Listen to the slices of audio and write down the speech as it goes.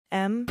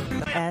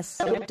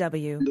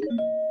MSW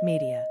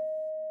Media.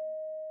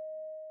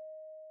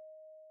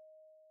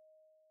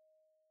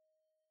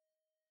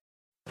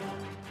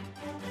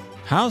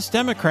 House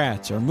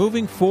Democrats are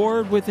moving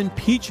forward with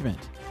impeachment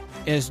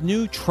as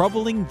new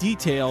troubling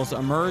details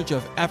emerge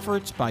of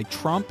efforts by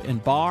Trump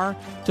and Barr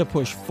to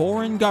push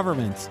foreign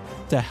governments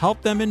to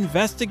help them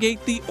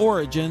investigate the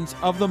origins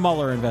of the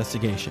Mueller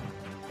investigation.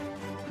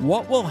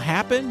 What will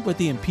happen with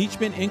the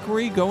impeachment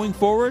inquiry going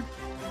forward?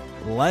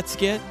 Let's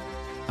get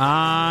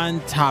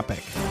on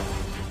topic.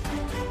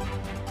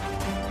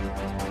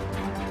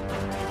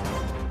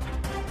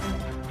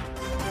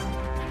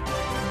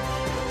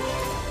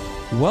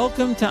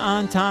 Welcome to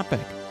On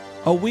Topic,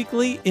 a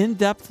weekly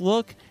in-depth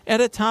look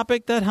at a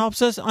topic that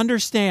helps us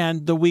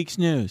understand the week's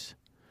news.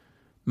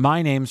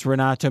 My name's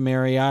Renato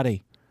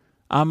Mariotti.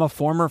 I'm a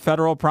former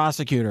federal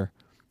prosecutor,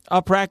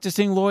 a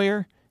practicing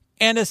lawyer,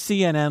 and a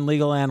CNN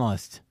legal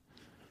analyst.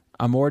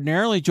 I'm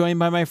ordinarily joined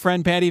by my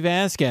friend Patty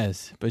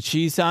Vasquez, but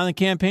she's on the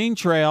campaign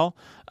trail,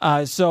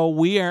 so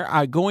we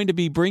are going to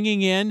be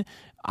bringing in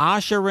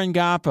Asha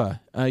Rangappa,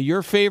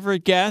 your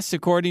favorite guest,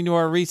 according to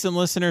our recent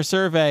listener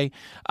survey.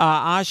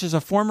 Asha is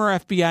a former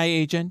FBI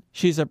agent.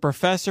 She's a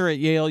professor at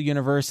Yale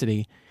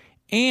University,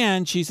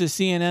 and she's a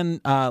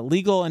CNN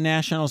legal and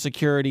national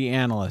security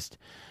analyst.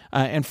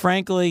 And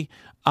frankly,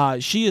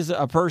 she is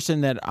a person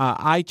that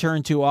I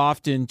turn to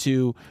often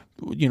to,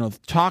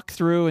 talk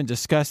through and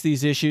discuss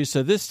these issues.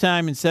 So this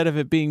time, instead of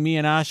it being me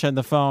and Asha on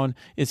the phone,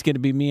 it's going to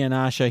be me and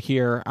Asha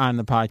here on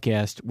the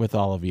podcast with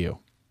all of you.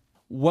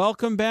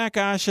 Welcome back,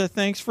 Asha.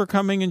 Thanks for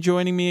coming and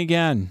joining me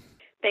again.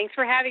 Thanks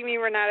for having me,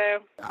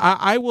 Renato.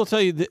 I will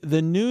tell you,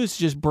 the news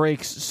just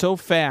breaks so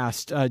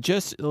fast.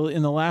 Just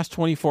in the last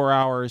 24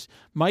 hours,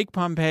 Mike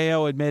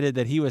Pompeo admitted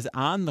that he was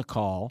on the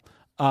call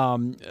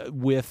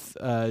with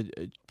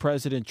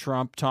President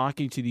Trump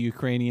talking to the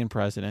Ukrainian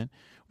president.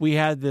 We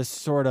had this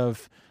sort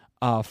of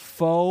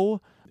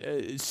faux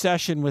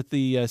session with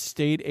the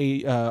state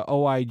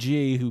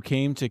OIG who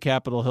came to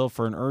Capitol Hill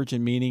for an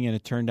urgent meeting, and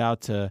it turned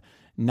out to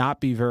not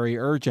be very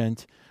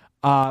urgent.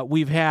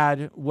 We've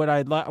had what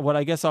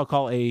I guess I'll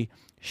call a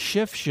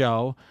shift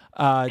show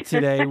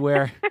today,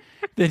 where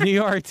the New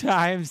York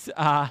Times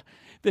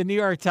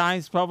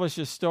published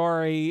a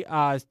story,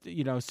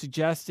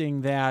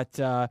 suggesting that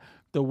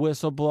the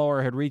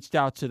whistleblower had reached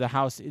out to the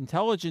House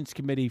Intelligence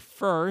Committee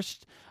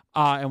first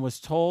and was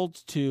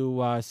told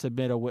to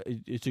submit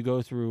to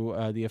go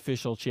through the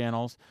official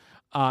channels,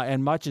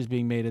 and much is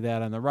being made of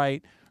that on the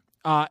right.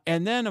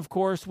 And then, of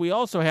course, we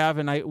also have,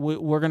 and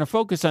we're going to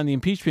focus on the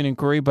impeachment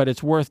inquiry, but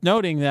it's worth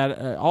noting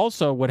that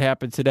also what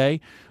happened today,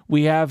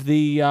 we have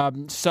the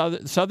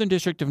Southern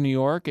District of New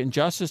York and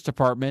Justice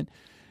Department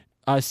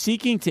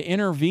seeking to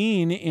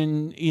intervene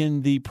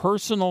in the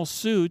personal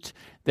suit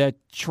that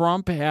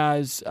Trump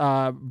has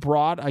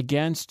brought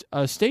against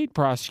a state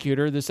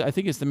prosecutor. I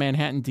think it's the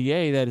Manhattan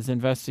DA that is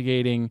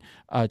investigating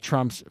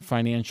Trump's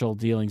financial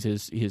dealings,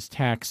 his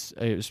tax,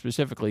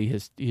 specifically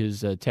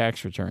his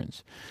tax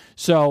returns.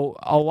 So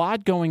a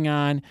lot going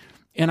on,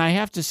 and I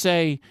have to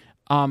say,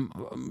 a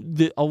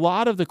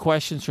lot of the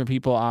questions from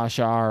people,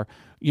 Asha, are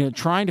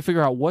trying to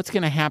figure out what's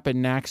going to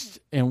happen next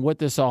and what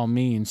this all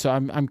means. So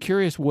I'm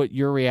curious what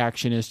your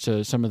reaction is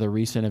to some of the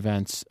recent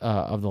events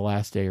of the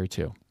last day or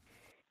two.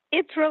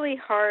 It's really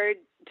hard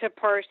to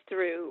parse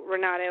through,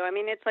 Renato. I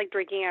mean, it's like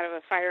drinking out of a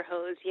fire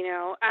hose,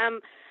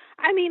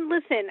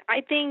 listen,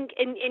 I think,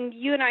 and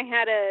you and I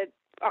had a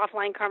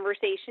offline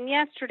conversation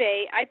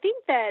yesterday, I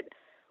think that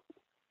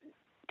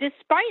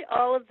despite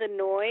all of the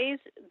noise,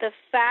 the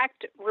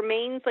fact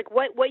remains, like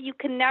what you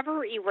can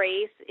never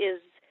erase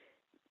is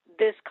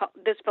this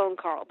phone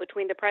call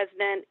between the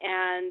president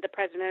and the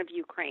president of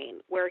Ukraine,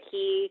 where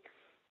he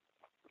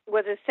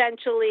was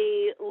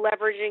essentially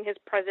leveraging his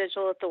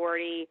presidential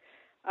authority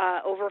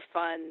over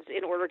funds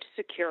in order to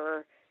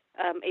secure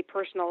a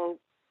personal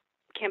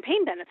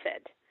campaign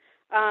benefit.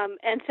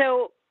 And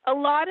so a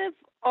lot of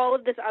all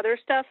of this other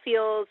stuff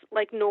feels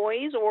like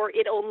noise, or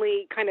it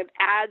only kind of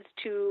adds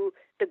to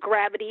the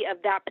gravity of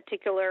that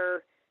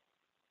particular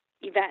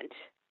event.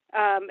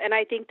 And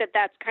I think that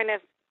that's kind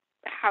of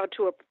how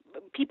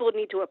people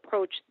need to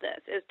approach this,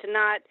 is to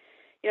not,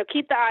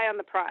 keep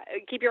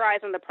your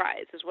eyes on the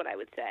prize is what I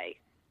would say.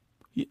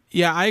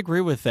 Yeah, I agree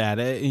with that.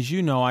 As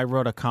you know, I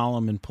wrote a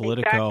column in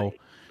Politico,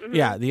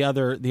 exactly.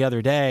 Mm-hmm. the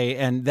other day,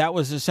 and that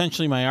was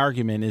essentially my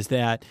argument, is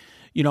that,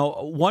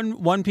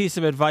 one piece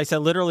of advice, I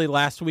literally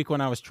last week when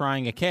I was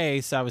trying a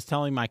case, I was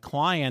telling my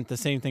client the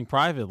same thing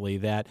privately,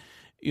 that,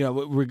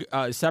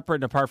 separate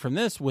and apart from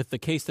this, with the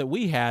case that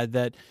we had,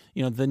 that,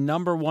 the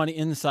number one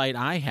insight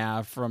I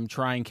have from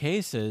trying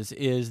cases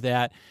is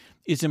that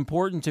it's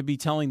important to be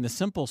telling the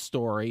simple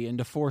story and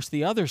to force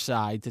the other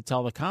side to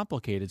tell the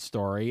complicated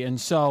story. And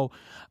so,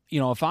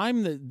 if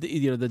I'm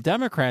the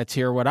Democrats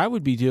here, what I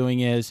would be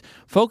doing is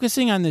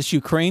focusing on this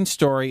Ukraine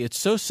story. It's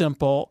so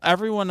simple.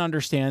 Everyone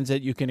understands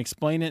it. You can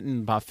explain it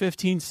in about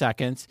 15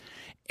 seconds.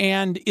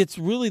 And it's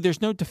really,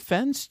 there's no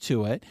defense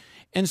to it.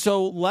 And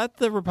so let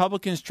the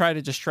Republicans try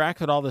to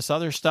distract with all this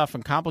other stuff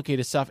and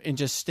complicated stuff and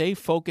just stay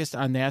focused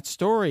on that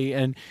story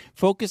and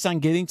focus on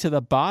getting to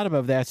the bottom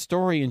of that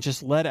story and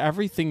just let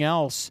everything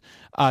else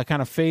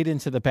kind of fade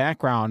into the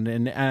background.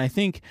 And I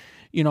think,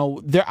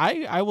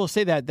 I will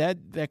say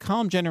that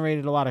column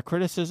generated a lot of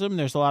criticism.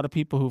 There's a lot of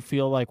people who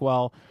feel like,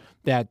 well,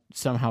 that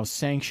somehow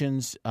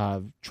sanctions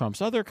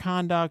Trump's other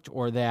conduct,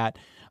 or that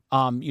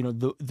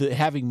the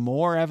having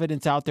more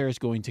evidence out there is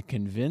going to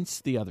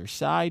convince the other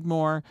side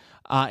more.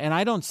 And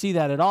I don't see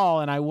that at all.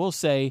 And I will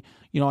say,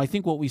 I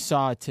think what we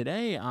saw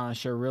today,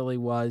 Asha, really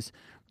was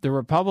the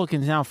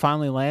Republicans now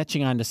finally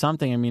latching onto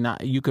something. I mean,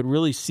 you could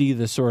really see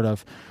the sort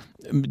of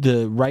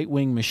the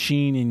right-wing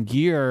machine in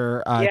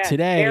gear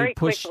today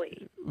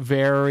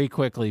very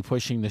quickly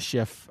pushing the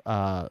Schiff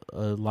line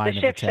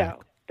of attack.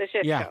 The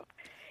Schiff show.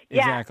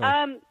 Exactly.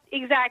 Yeah,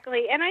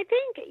 exactly. And I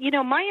think,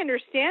 my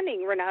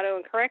understanding, Renato,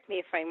 and correct me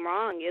if I'm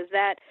wrong, is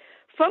that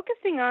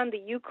focusing on the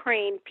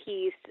Ukraine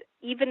piece,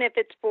 even if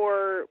it's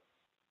for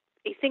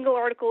a single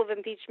article of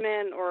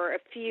impeachment or a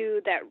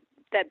few that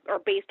are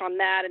based on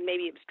that and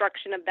maybe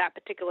obstruction of that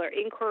particular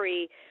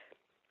inquiry,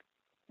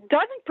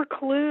 doesn't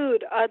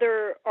preclude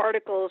other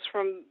articles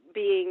from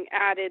being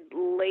added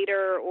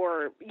later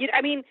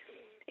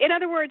in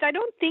other words, I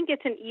don't think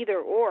it's an either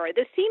or.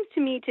 This seems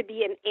to me to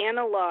be an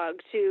analog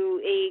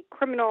to a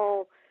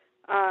criminal,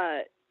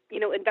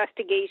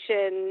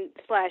 investigation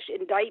 /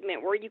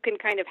 indictment where you can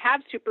kind of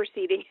have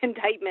superseding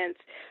indictments.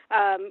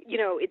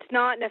 It's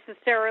not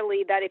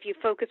necessarily that if you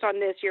focus on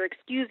this, you're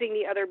excusing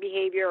the other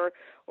behavior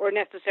or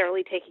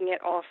necessarily taking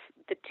it off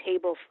the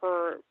table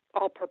for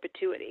all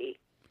perpetuity.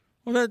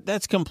 Well,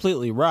 that's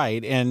completely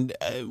right. And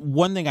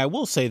one thing I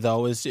will say,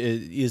 though, is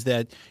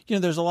that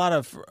there's a lot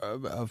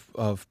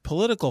of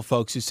political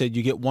folks who said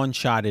you get one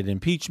shot at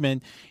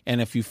impeachment,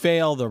 and if you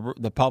fail,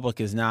 the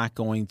public is not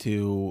going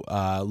to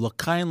look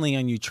kindly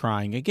on you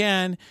trying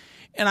again.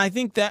 And I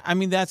think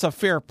that's a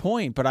fair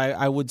point. But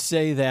I would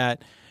say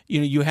that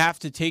you have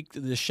to take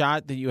the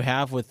shot that you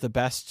have with the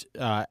best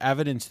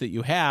evidence that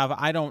you have.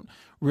 I don't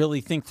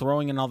really think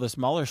throwing in all this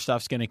Mueller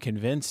stuff is going to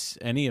convince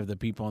any of the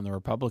people on the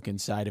Republican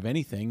side of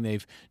anything.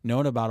 They've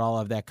known about all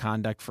of that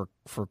conduct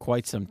for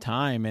quite some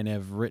time and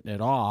have written it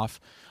off.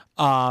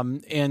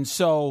 And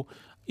so,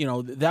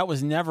 that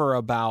was never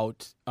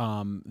about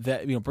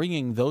that.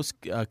 Bringing those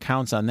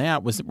counts on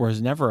that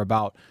was never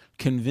about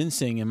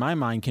convincing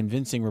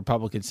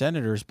Republican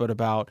senators, but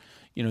about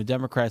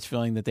Democrats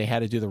feeling that they had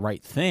to do the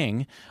right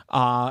thing.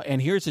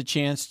 And here's a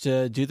chance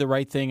to do the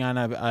right thing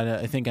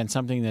I think on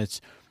something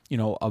that's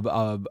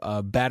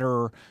a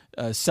better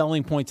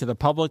selling point to the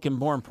public, and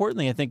more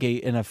importantly, I think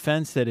an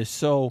offense that is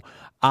so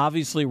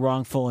obviously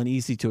wrongful and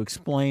easy to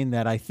explain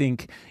that I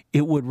think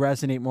it would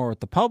resonate more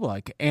with the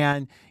public.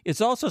 And it's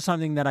also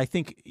something that I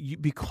think,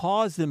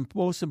 because the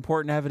most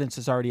important evidence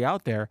is already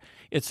out there,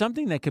 it's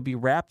something that could be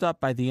wrapped up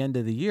by the end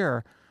of the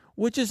year,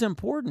 which is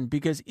important,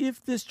 because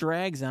if this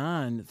drags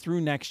on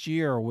through next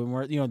year, when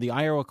we're the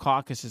Iowa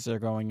caucuses are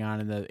going on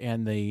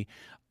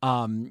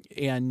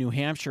and New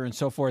Hampshire and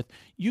so forth,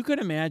 you could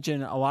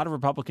imagine a lot of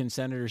Republican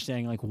senators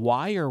saying, like,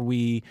 why would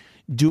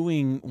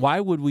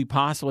we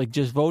possibly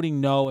just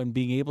voting no and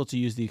being able to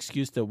use the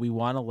excuse that we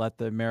want to let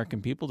the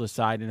American people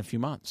decide in a few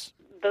months?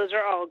 Those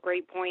are all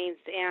great points.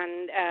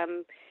 And,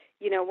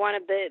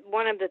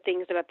 one of the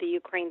things about the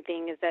Ukraine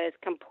thing is that it's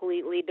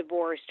completely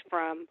divorced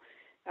from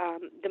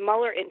the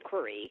Mueller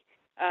inquiry,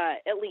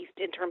 at least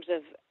in terms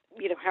of,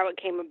 how it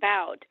came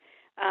about.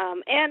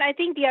 And I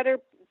think the other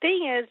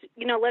thing is,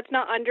 let's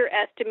not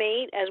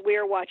underestimate, as we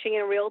are watching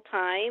in real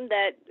time,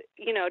 that,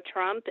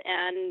 Trump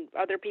and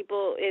other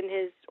people in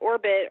his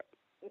orbit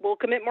will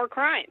commit more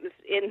crimes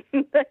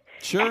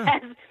sure.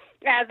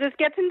 as this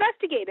gets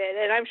investigated.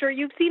 And I'm sure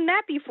you've seen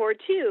that before,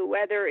 too,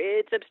 whether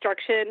it's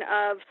obstruction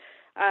of,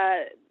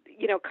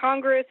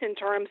 Congress in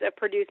terms of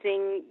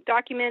producing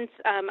documents.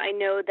 I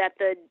know that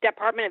the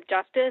Department of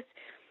Justice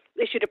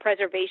issued a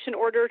preservation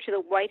order to the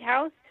White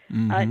House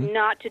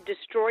not to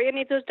destroy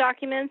any of those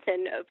documents.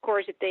 And of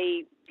course, if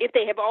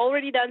they have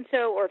already done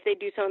so, or if they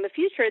do so in the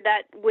future,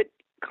 that would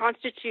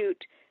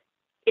constitute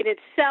in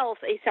itself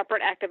a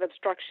separate act of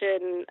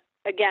obstruction,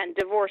 again,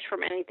 divorced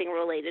from anything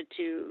related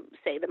to,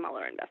 say, the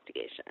Mueller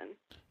investigation.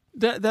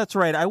 That's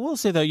right. I will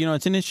say, though,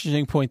 it's an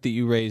interesting point that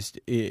you raised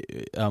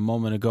a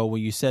moment ago where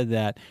you said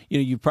that,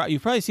 you've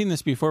probably seen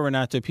this before,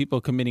 Renato,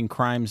 people committing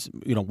crimes,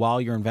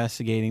 while you're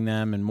investigating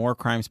them, and more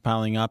crimes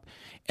piling up.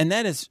 And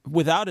that is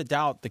without a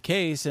doubt the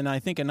case. And I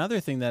think another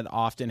thing that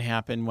often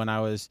happened when I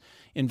was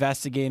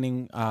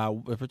investigating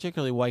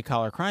particularly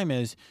white-collar crime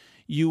is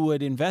you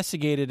would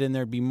investigate it and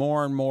there'd be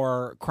more and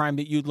more crime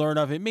that you'd learn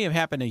of. It may have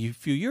happened a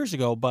few years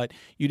ago, but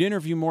you'd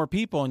interview more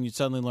people and you'd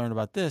suddenly learn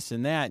about this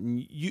and that.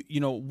 And,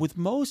 with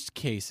most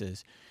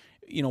cases,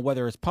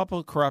 whether it's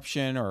public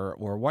corruption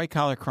or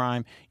white-collar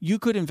crime, you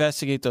could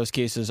investigate those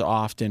cases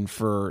often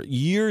for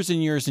years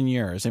and years and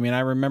years. I mean, I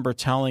remember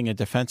telling a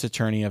defense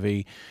attorney of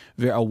a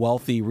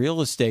wealthy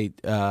real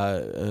estate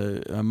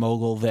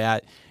mogul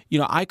that,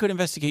 I could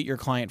investigate your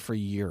client for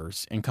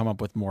years and come up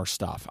with more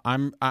stuff.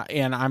 I'm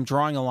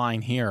drawing a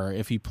line here.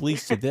 If he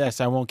pleads to this,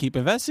 I won't keep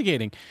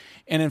investigating.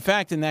 And in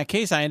fact, in that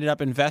case, I ended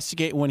up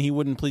investigating when he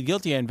wouldn't plead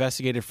guilty. I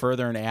investigated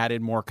further and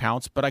added more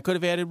counts, but I could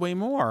have added way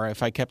more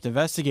if I kept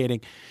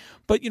investigating.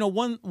 But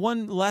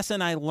one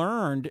lesson I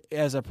learned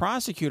as a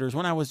prosecutor is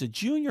when I was a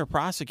junior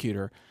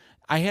prosecutor,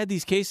 I had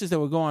these cases that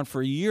would go on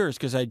for years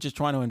because I just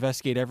wanted to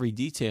investigate every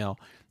detail.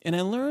 And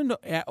I learned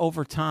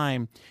over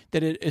time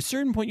that at a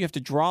certain point you have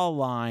to draw a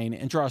line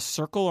and draw a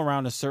circle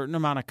around a certain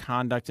amount of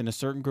conduct in a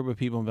certain group of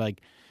people and be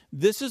like,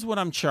 this is what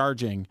I'm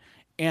charging.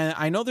 And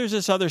I know there's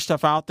this other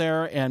stuff out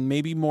there and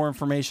maybe more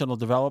information will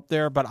develop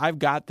there, but I've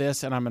got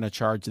this and I'm going to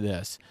charge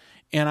this.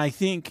 And I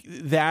think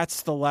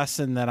that's the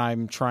lesson that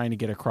I'm trying to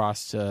get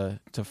across to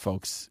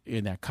folks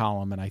in that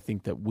column. And I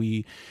think that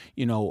we,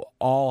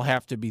 all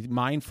have to be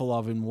mindful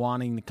of in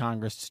wanting the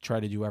Congress to try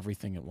to do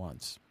everything at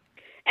once.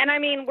 And I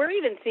mean, we're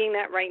even seeing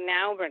that right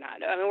now,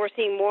 Bernardo. I mean, we're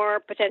seeing more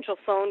potential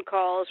phone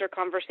calls or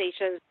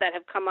conversations that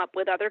have come up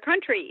with other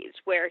countries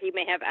where he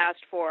may have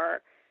asked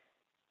for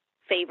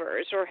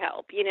favors or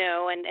help,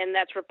 and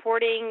that's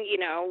reporting,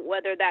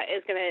 whether that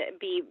is going to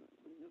be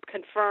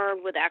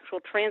confirmed with actual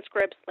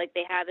transcripts like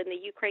they have in the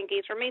Ukraine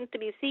case remains to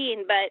be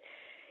seen. But,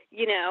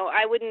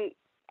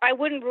 I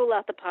wouldn't rule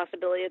out the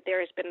possibility that there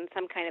has been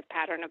some kind of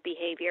pattern of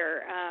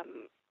behavior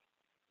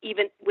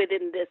even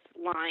within this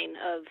line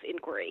of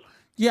inquiry.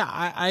 Yeah,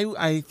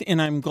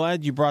 and I'm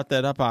glad you brought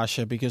that up,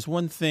 Asha, because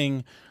one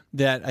thing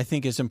that I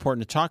think is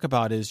important to talk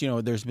about is,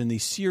 there's been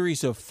these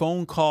series of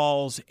phone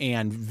calls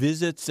and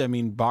visits. I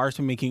mean, Barr's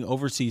been making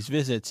overseas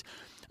visits,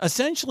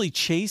 essentially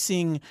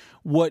chasing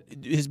what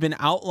has been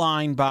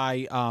outlined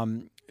by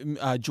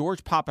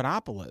George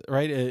Papadopoulos,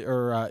 right?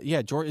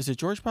 Is it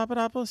George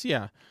Papadopoulos?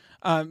 Yeah.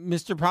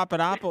 Mr.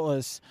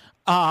 Papadopoulos,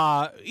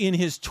 in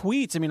his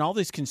tweets, I mean, all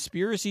these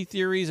conspiracy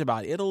theories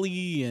about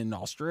Italy and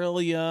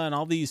Australia and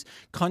all these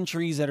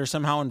countries that are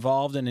somehow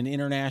involved in an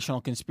international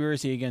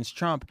conspiracy against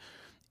Trump.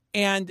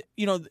 And,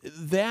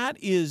 that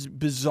is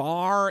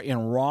bizarre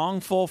and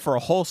wrongful for a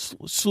whole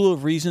slew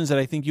of reasons that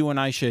I think you and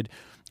I should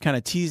kind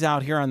of tease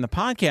out here on the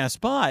podcast.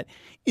 But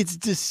it's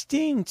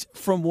distinct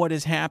from what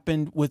has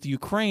happened with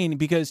Ukraine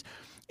because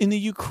in the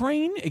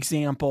Ukraine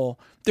example,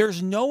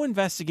 there's no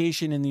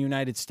investigation in the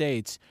United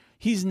States.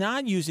 He's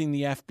not using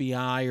the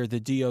FBI or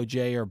the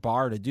DOJ or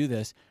Barr to do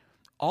this.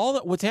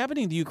 What's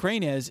happening to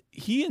Ukraine is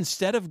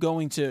instead of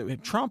going to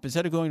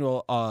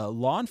a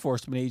law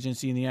enforcement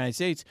agency in the United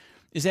States,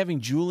 is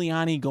having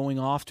Giuliani going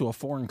off to a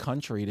foreign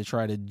country to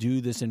try to do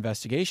this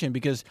investigation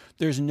because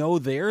there's no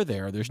there.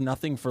 There's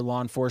nothing for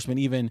law enforcement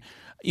even,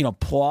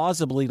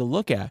 plausibly to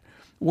look at.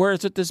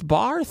 Whereas with this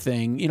Barr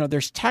thing,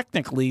 there's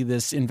technically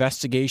this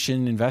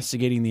investigating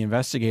the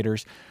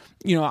investigators.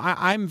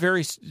 I'm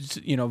very,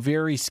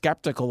 very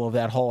skeptical of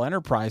that whole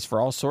enterprise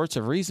for all sorts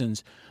of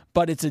reasons.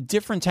 But it's a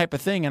different type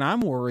of thing, and I'm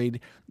worried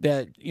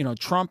that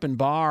Trump and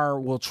Barr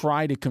will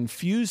try to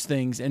confuse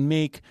things and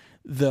make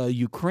the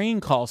Ukraine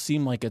call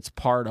seem like it's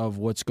part of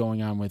what's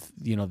going on with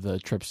the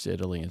trips to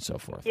Italy and so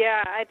forth.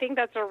 Yeah, I think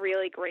that's a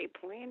really great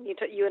point.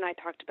 You and I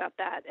talked about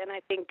that, and I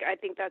think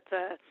that's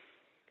a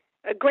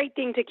great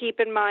thing to keep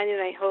in mind,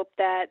 and I hope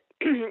that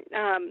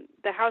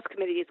the House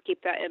committees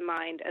keep that in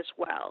mind as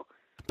well.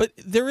 But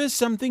there is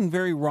something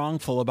very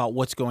wrongful about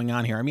what's going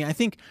on here. I mean, I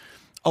think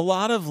a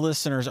lot of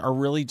listeners are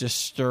really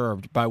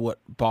disturbed by what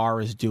Barr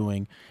is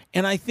doing.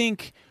 And I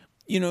think,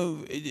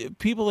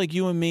 people like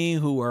you and me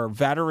who are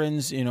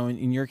veterans,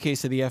 in your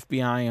case of the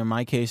FBI, in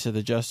my case of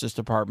the Justice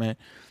Department,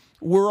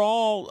 we're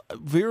all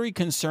very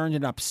concerned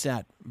and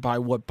upset by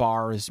what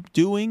Barr is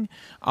doing.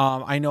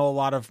 I know a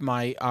lot of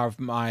my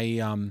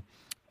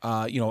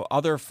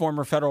other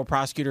former federal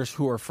prosecutors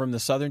who are from the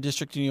Southern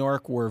District of New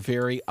York were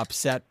very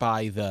upset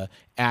by the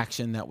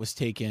action that was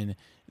taken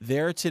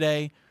there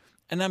today.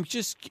 And I'm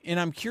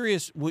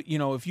curious,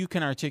 if you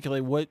can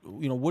articulate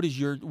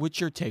what's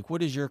your take?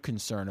 What is your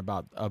concern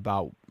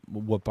about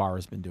what Barr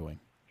has been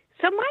doing?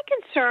 So my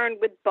concern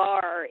with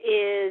Barr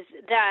is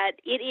that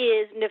it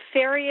is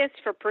nefarious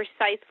for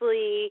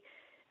precisely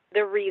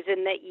the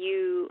reason that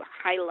you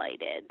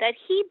highlighted, that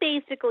he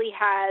basically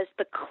has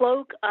the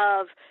cloak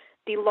of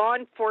the law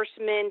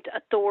enforcement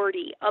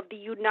authority of the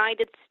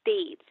United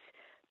States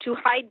to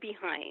hide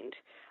behind,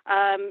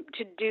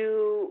 to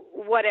do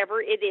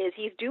whatever it is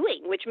he's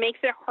doing, which makes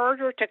it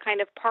harder to kind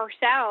of parse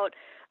out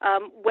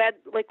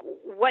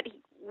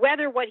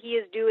whether what he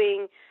is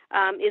doing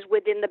is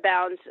within the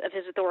bounds of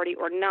his authority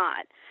or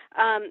not.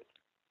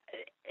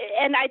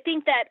 And I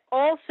think that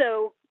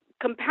also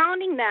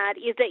compounding that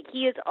is that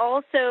he is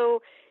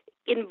also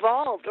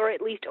involved, or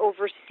at least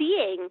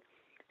overseeing,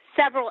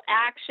 several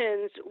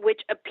actions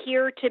which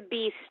appear to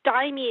be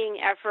stymieing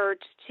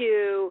efforts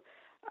to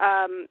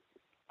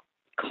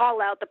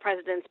call out the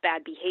president's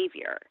bad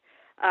behavior.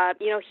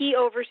 He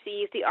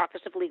oversees the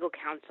Office of Legal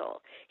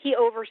Counsel. He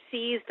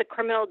oversees the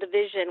criminal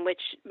division,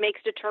 which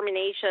makes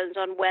determinations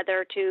on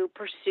whether to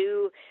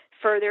pursue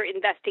further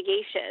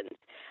investigations.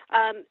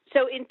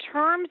 So in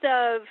terms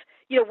of,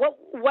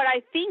 what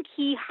I think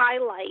he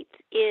highlights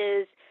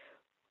is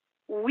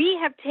we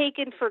have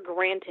taken for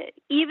granted,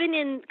 even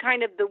in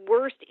kind of the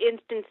worst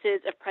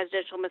instances of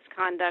presidential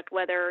misconduct,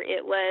 whether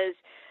it was,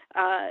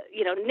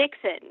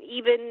 Nixon,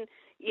 even,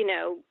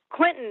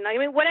 Clinton,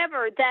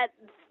 whatever, that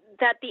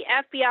the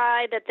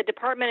FBI, that the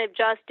Department of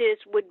Justice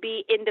would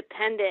be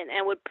independent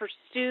and would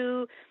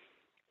pursue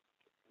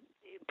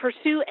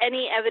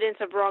any evidence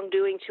of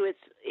wrongdoing to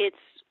its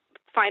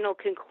final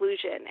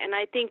conclusion. And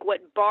I think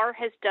what Barr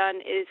has done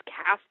is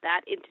cast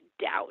that into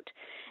doubt.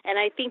 And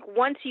I think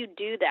once you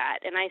do that,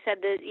 and I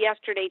said this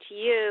yesterday to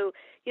you,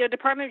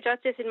 Department of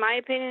Justice, in my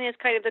opinion, is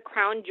kind of the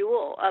crown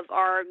jewel of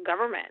our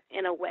government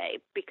in a way,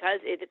 because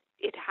it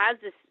has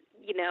this,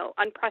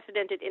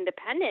 unprecedented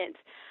independence.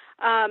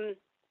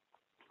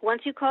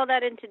 Once you call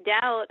that into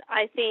doubt,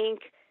 I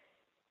think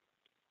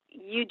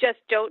you just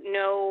don't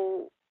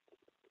know,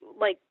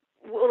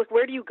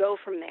 where do you go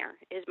from there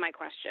is my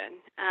question.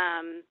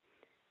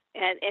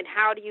 And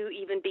how do you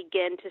even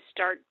begin to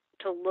start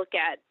to look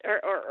at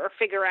or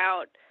figure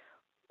out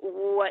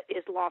what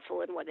is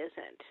lawful and what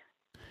isn't?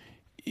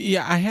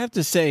 Yeah, I have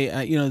to say,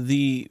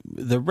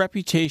 the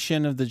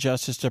reputation of the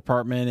Justice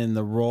Department and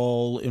the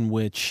role in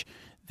which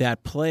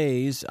that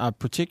plays,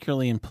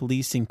 particularly in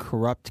policing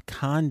corrupt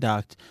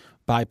conduct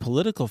by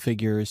political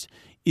figures,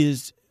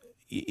 is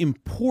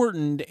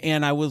important,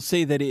 and I will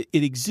say that it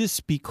exists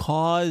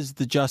because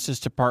the Justice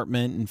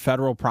Department and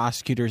federal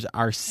prosecutors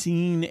are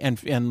seen, and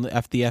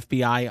the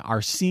FBI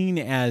are seen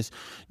as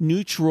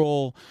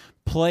neutral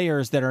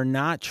players that are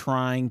not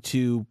trying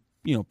to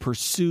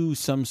pursue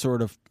some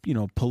sort of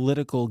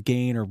political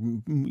gain or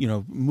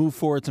move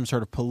forward some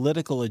sort of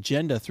political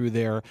agenda through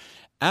their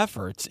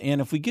efforts.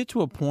 And if we get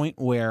to a point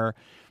where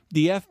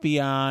the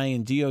FBI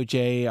and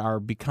DOJ are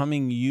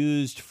becoming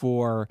used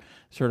for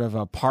sort of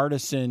a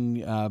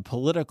partisan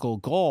political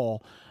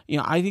goal,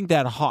 I think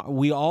that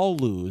we all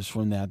lose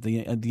from that.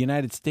 The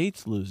United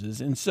States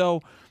loses. And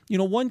so,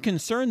 one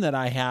concern that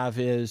I have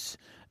is,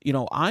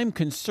 I'm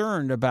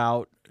concerned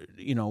about,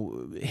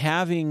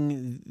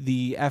 having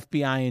the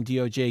FBI and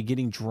DOJ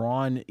getting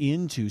drawn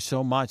into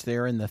so much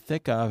they're in the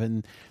thick of,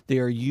 and they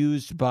are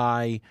used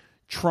by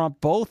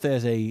Trump both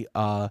as a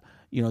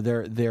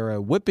they're a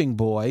whipping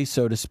boy,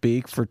 so to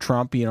speak, for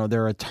Trump.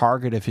 They're a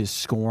target of his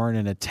scorn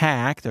and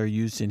attack. They're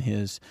used in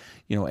his,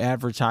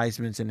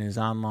 advertisements and his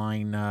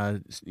online,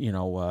 efforts,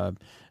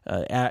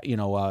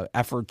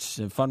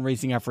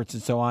 fundraising efforts,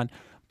 and so on.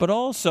 But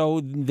also,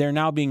 they're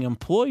now being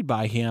employed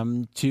by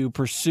him to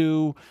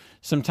pursue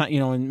sometimes,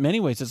 in many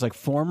ways, it's like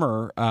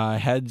former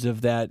heads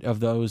of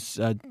those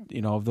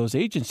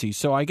agencies.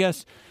 So I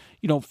guess,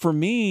 for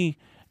me,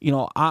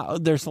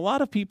 there's a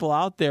lot of people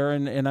out there,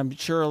 and I'm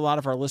sure a lot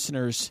of our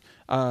listeners,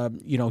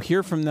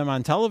 hear from them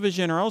on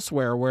television or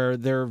elsewhere, where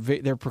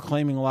they're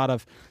proclaiming a lot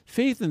of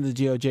faith in the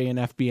DOJ and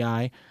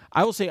FBI.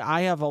 I will say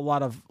I have a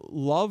lot of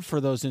love for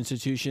those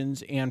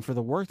institutions and for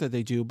the work that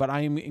they do, but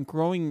I am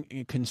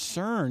growing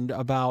concerned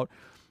about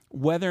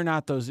whether or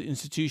not those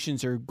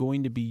institutions are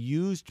going to be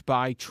used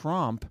by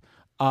Trump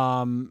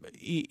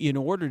in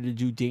order to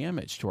do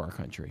damage to our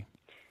country.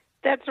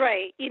 That's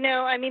right.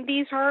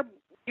 These are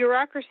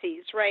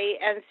bureaucracies, right?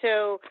 And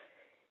so,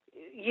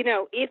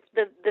 if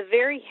the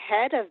very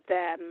head of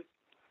them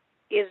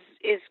is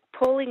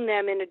pulling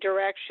them in a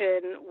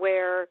direction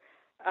where,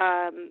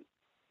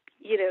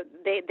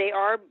 they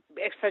are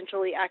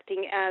essentially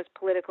acting as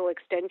political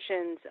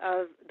extensions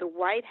of the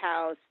White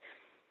House.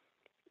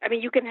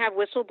 You can have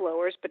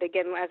whistleblowers, but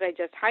again, as I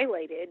just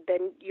highlighted,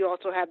 then you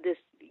also have this,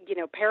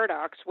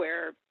 paradox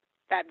where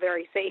that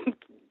very same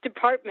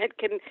department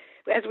can,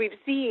 as we've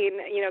seen,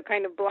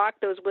 kind of block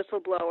those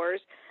whistleblowers.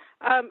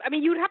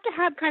 You would have to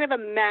have kind of a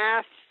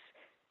mass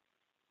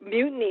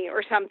mutiny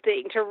or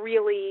something to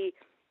really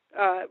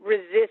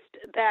resist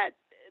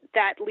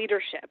that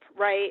leadership,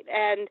 right?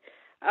 And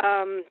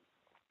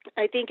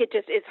I think it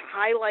just is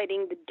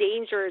highlighting the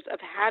dangers of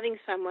having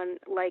someone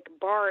like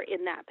Barr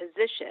in that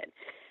position.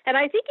 And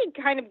I think it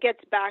kind of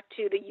gets back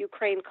to the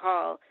Ukraine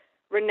call,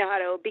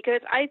 Renato,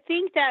 because I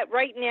think that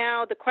right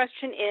now the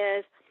question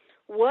is,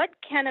 what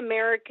can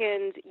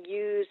Americans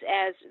use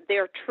as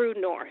their true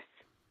north,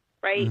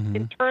 right,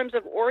 in terms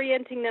of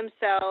orienting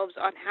themselves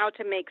on how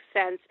to make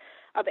sense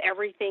of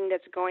everything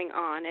that's going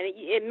on?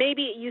 And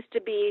maybe it used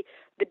to be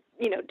the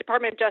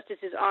Department of Justice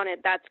is on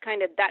it.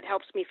 That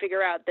helps me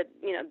figure out that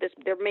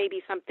there may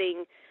be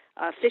something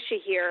fishy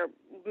here.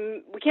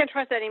 We can't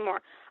trust that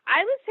anymore.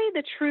 I would say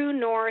the true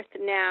north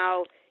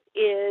now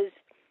is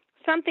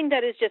something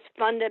that is just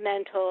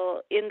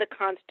fundamental in the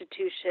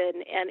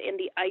Constitution and in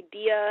the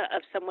idea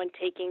of someone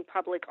taking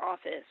public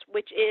office,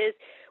 which is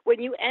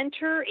when you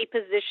enter a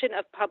position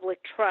of public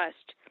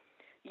trust,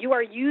 you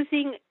are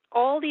using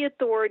all the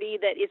authority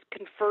that is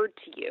conferred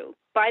to you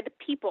by the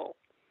people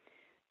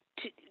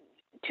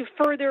to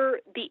further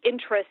the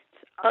interests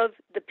of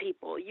the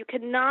people. You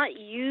cannot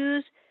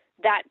use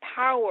that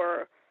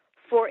power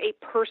for a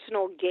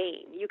personal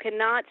gain. You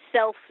cannot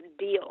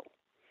self-deal.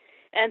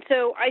 And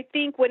so I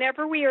think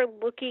whenever we are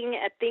looking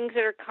at things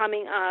that are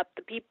coming up,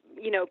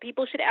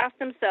 people should ask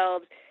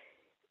themselves,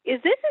 Is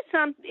this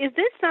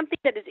something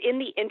that is in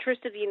the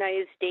interest of the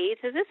United States?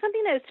 Is this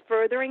something that is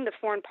furthering the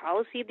foreign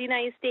policy of the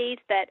United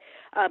States, that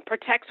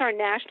protects our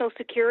national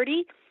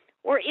security?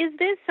 Or is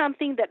this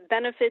something that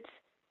benefits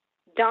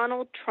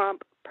Donald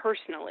Trump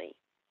personally?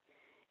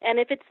 And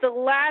if it's the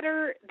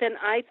latter, then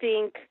I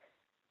think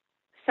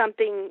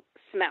something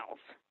smells.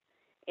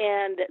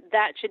 And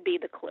that should be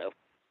the clue.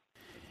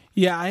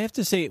 Yeah, I have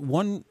to say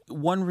one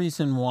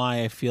reason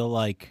why I feel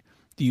like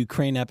the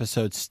Ukraine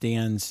episode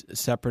stands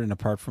separate and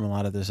apart from a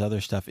lot of this other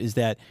stuff is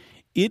that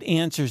it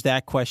answers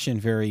that question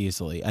very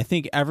easily. I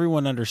think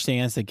everyone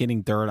understands that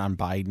getting dirt on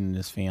Biden and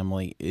his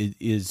family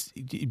is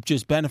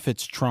just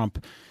benefits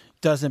Trump,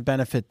 doesn't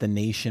benefit the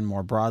nation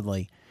more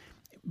broadly.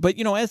 But,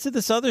 as to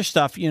this other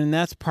stuff, and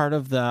that's part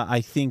of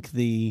I think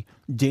the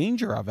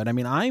danger of it. I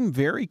mean, I'm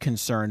very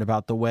concerned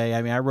about the way,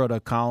 I wrote a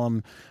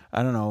column,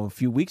 a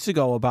few weeks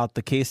ago about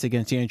the case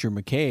against Andrew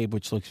McCabe,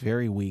 which looks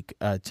very weak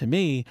to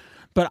me.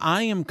 But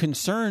I am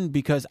concerned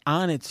because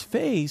on its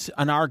face,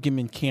 an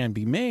argument can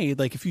be made.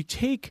 Like if you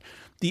take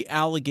the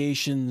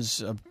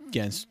allegations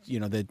against,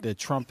 that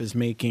Trump is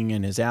making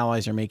and his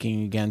allies are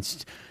making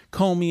against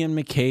Comey and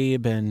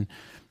McCabe and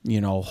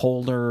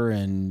Holder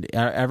and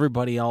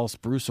everybody else,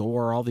 Bruce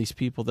Orr, all these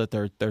people that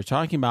they're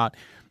talking about,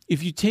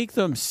 if you take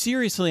them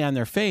seriously on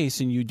their face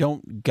and you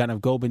don't kind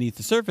of go beneath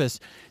the surface,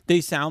 they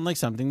sound like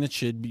something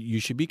that you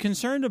should be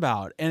concerned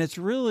about. And it's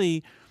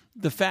really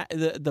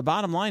the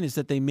bottom line is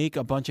that they make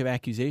a bunch of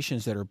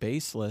accusations that are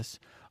baseless,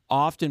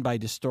 often by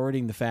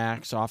distorting the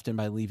facts, often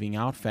by leaving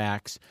out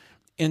facts.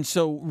 And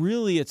so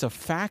really it's a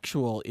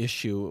factual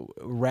issue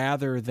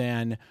rather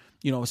than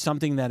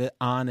something that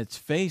on its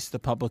face the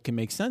public can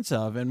make sense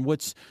of. And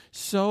what's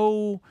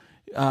so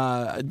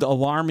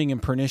alarming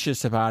and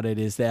pernicious about it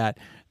is that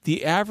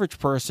the average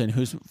person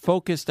who's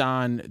focused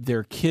on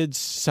their kid's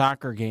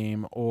soccer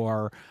game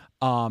or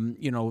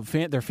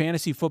their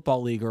fantasy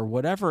football league or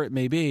whatever it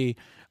may be,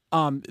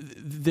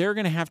 they're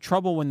going to have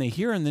trouble when they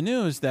hear in the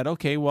news that,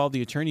 okay, well,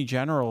 the Attorney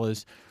General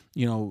is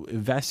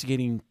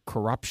investigating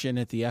corruption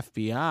at the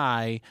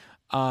FBI.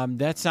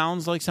 That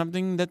sounds like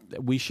something that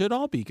we should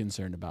all be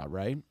concerned about,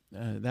 right?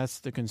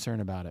 That's the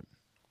concern about it.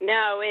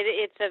 No,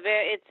 it's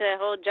a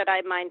whole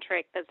Jedi mind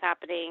trick that's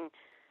happening,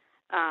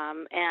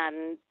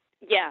 and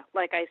yeah,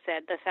 like I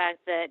said, the fact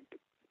that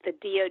the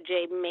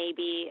DOJ may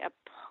be a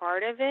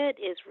part of it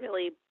is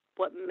really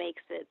what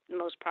makes it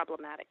most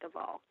problematic of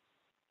all.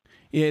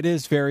 It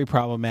is very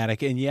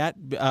problematic, and yet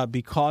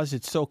because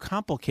it's so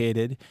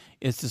complicated,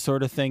 it's the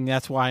sort of thing.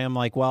 That's why I'm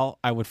like, well,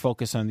 I would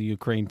focus on the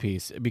Ukraine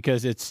piece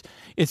because it's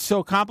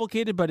so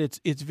complicated, but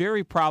it's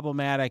very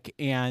problematic,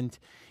 and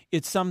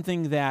it's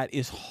something that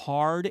is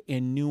hard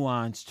and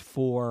nuanced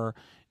for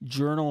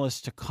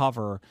journalists to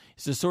cover.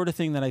 It's the sort of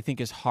thing that I think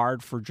is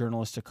hard for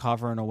journalists to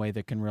cover in a way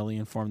that can really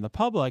inform the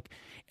public,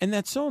 and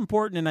that's so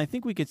important. And I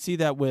think we could see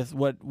that with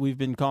what we've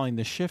been calling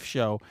the Shift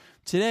Show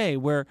today,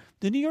 where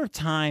the New York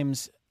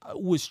Times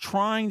was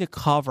trying to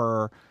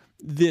cover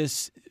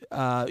this,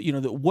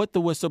 what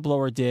the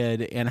whistleblower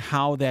did and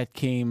how that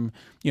came,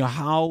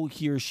 how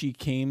he or she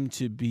came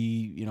to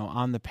be,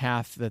 on the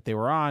path that they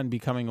were on,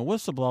 becoming a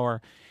whistleblower,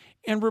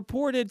 and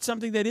reported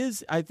something that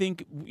is, I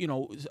think,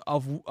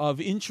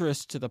 of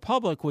interest to the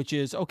public, which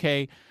is,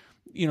 okay,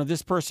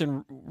 this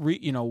person,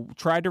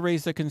 tried to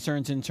raise the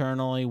concerns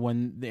internally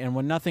when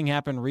nothing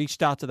happened,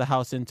 reached out to the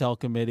House Intel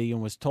Committee and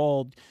was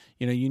told,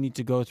 you need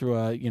to go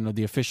through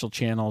the official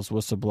channels,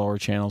 whistleblower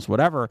channels,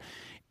 whatever.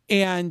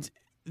 And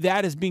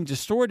that is being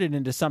distorted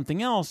into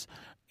something else.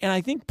 And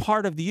I think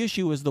part of the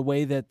issue is the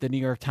way that the New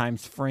York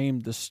Times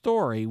framed the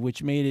story,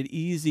 which made it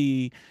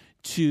easy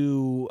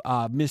to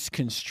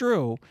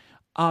misconstrue.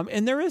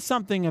 And there is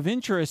something of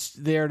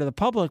interest there to the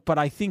public, but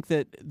I think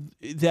that,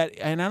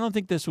 and I don't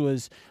think this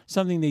was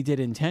something they did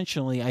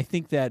intentionally. I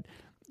think that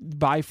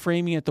by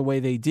framing it the way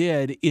they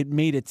did, it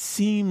made it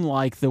seem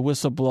like the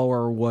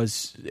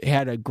whistleblower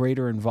had a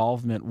greater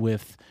involvement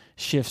with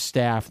Schiff's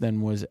staff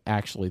than was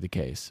actually the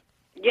case.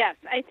 Yes,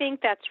 I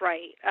think that's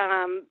right.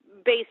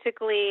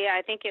 Basically,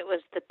 I think it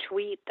was the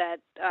tweet that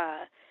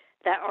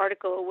that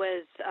article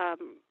was,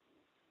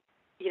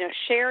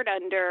 shared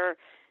under,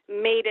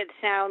 made it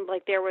sound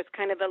like there was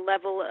kind of a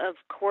level of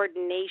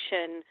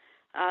coordination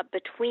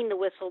between the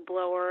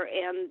whistleblower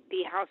and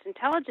the House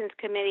Intelligence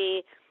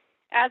Committee,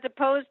 as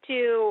opposed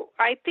to,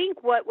 I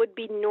think, what would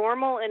be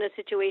normal in a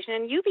situation.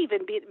 And you've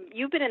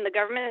been in the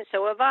government, and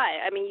so have I.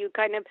 I mean,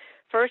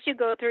 first you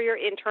go through your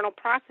internal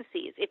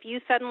processes. If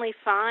you suddenly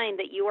find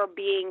that you are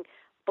being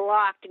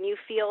blocked and you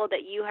feel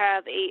that you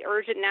have a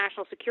urgent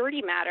national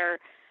security matter,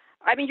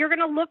 I mean, you're going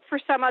to look for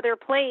some other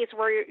place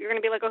where you're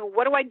going to be like, oh,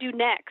 what do I do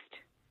next?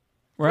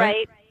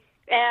 Right?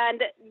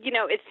 And,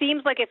 it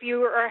seems like if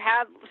you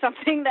have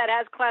something that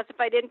has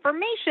classified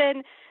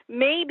information,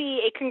 maybe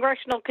a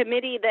congressional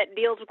committee that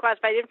deals with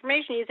classified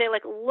information, you say,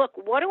 like, look,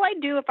 what do I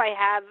do if I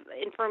have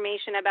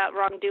information about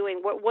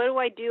wrongdoing? What do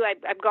I do?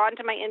 I've gone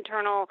to my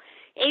internal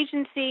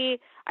agency.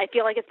 I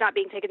feel like it's not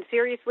being taken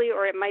seriously,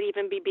 or it might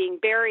even be being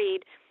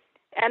buried.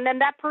 And then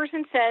that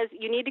person says,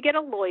 you need to get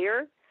a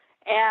lawyer.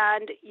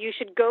 and you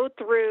should go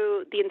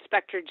through the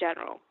Inspector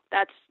General.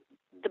 That's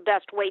the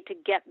best way to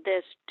get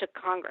this to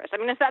Congress. I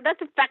mean,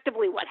 that's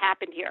effectively what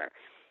happened here.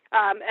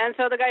 And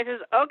so the guy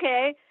says,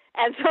 okay.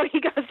 And so he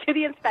goes to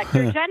the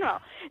Inspector General.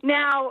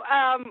 Now,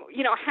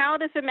 how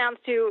this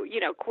amounts to,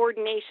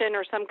 coordination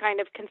or some kind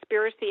of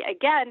conspiracy,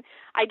 again,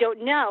 I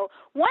don't know.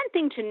 One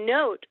thing to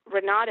note,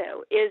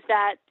 Renato, is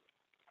that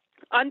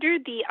under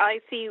the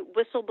IC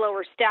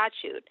whistleblower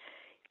statute,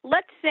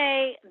 let's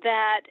say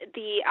that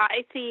the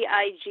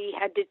ICIG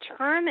had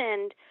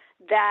determined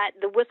that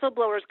the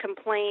whistleblower's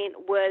complaint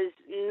was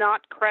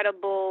not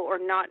credible or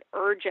not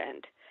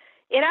urgent.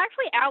 It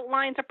actually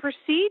outlines a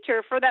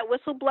procedure for that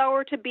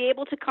whistleblower to be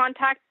able to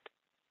contact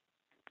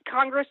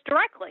Congress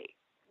directly.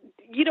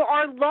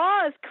 Our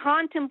laws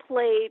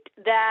contemplate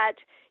that,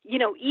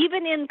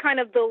 even in kind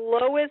of the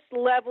lowest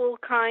level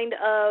kind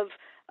of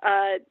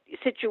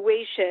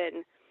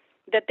situation,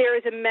 that there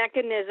is a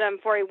mechanism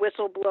for a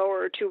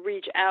whistleblower to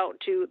reach out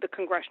to the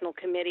congressional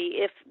committee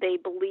if they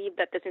believe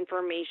that this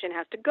information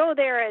has to go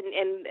there and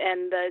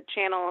the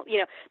channel,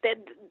 that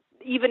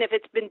even if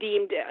it's been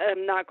deemed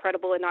not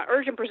credible and not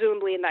urgent,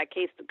 presumably in that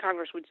case, the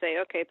Congress would say,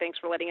 okay, thanks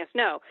for letting us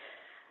know.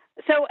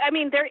 So, I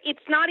mean,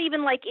 it's not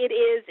even like it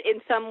is in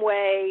some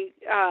way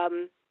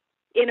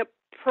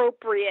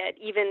inappropriate,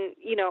 even,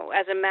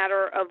 as a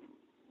matter of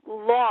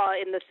law,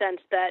 in the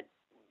sense that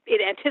it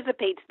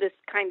anticipates this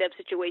kind of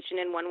situation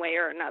in one way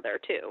or another,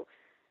 too,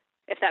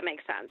 if that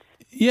makes sense.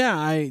 Yeah,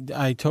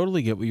 I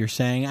totally get what you're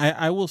saying.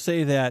 I will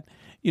say that,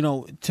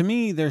 to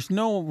me, there's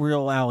no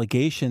real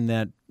allegation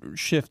that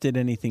Schiff did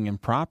anything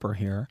improper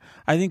here.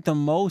 I think the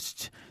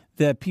most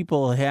that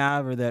people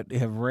have or that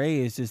have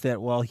raised is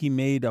that, well, he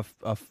made a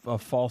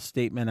false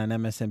statement on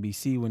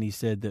MSNBC when he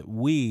said that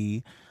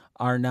we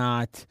are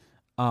not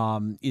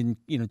in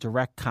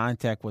direct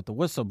contact with the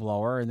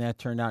whistleblower, and that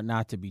turned out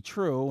not to be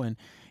true. And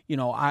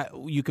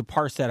you could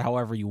parse that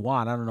however you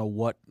want. I don't know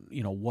whether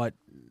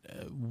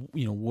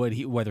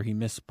he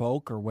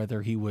misspoke or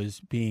whether he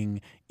was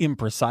being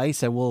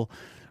imprecise. I will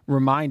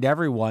remind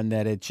everyone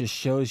that it just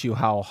shows you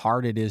how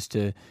hard it is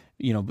to,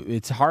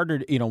 it's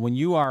harder, when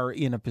you are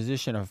in a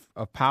position of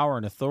power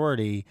and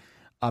authority,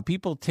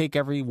 people take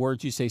every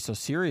word you say so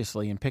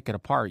seriously and pick it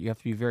apart. You have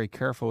to be very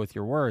careful with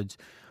your words.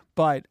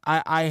 But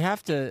I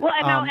have to... Well,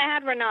 and I'll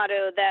add,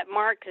 Renato, that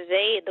Mark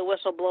Zaid, the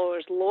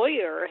whistleblower's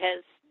lawyer,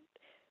 has,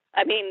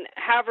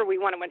 however we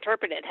want to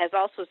interpret it, has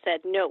also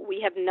said, no,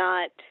 we have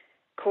not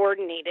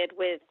coordinated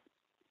with,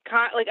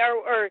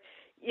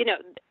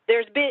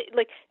 there's been,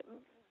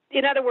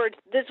 in other words,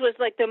 this was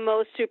like the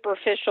most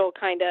superficial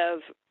kind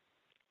of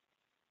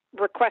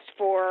request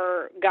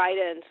for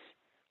guidance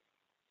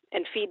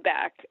and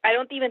feedback. I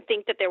don't even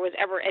think that there was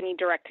ever any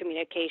direct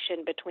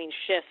communication between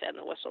Schiff and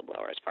the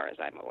whistleblower, as far as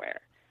I'm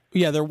aware.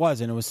 Yeah, there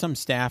wasn't. It was some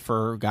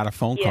staffer got a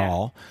phone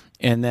call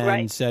and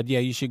then said, "Yeah,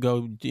 you should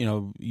go.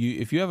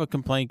 If you have a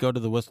complaint, go to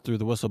through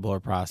the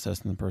whistleblower process."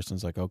 And the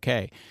person's like,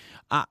 "Okay."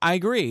 I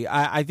agree.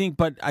 I think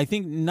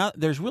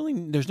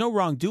there's no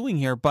wrongdoing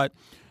here. But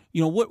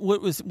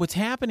what's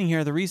happening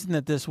here? The reason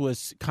that this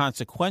was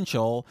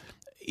consequential,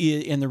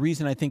 and the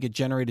reason I think it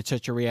generated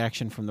such a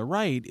reaction from the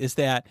right, is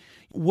that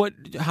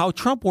how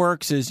Trump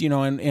works is,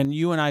 and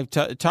you and I've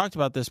talked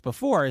about this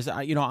before, is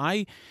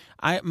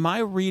my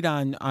read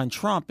on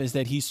Trump is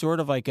that he's sort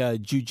of like a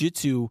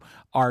jiu-jitsu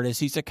artist.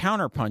 He's a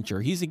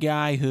counterpuncher. He's a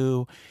guy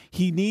who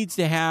he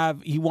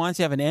wants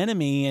to have an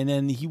enemy, and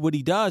then what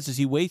he does is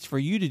he waits for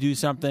you to do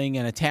something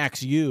and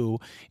attacks you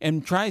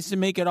and tries to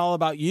make it all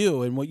about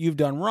you and what you've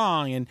done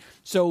wrong. And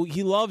so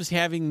he loves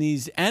having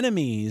these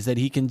enemies that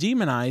he can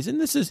demonize.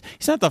 And he's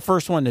not the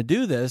first one to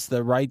do this.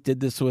 The right did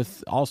this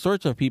with all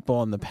sorts of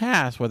people in the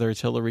past, whether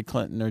it's Hillary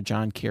Clinton or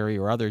John Kerry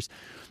or others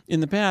in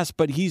the past,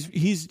 but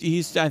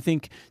he's I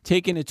think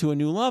taken it to a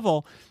new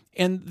level.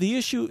 And the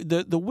issue,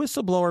 the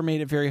whistleblower made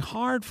it very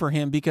hard for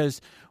him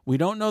because we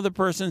don't know the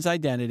person's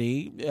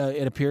identity.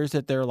 It appears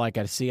that they're like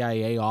a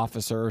CIA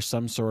officer or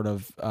some sort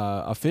of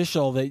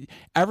official that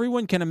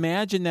everyone can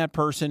imagine that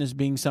person as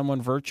being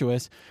someone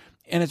virtuous.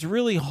 And it's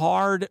really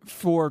hard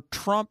for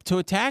Trump to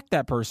attack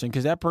that person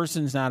because that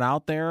person's not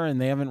out there and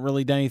they haven't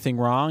really done anything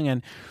wrong.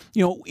 And,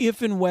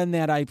 if and when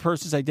that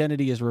person's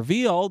identity is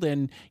revealed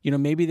and,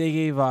 maybe they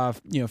gave,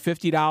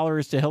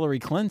 $50 to Hillary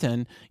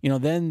Clinton,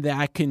 then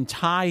that can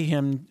tie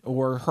him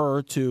or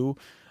her to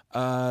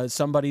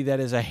somebody that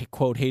is a,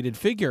 quote, hated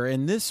figure.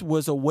 And this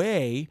was a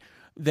way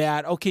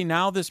that, okay,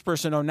 now this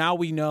person, now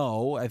we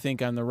know, I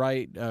think on the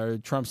right,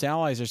 Trump's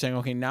allies are saying,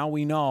 okay, now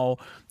we know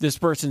this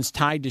person's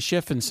tied to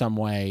Schiff in some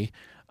way,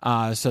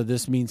 so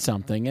this means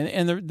something.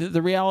 And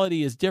the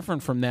reality is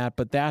different from that,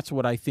 but that's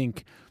what I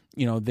think,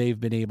 they've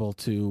been able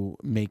to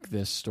make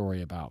this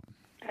story about.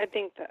 I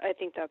think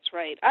that's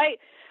right. I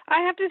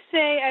have to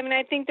say,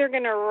 I think they're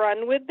going to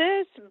run with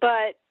this,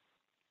 but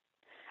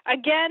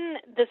again,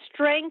 the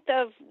strength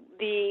of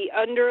the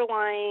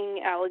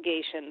underlying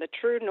allegation, the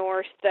true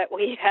north that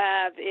we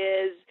have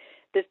is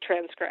this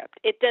transcript.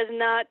 It does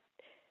not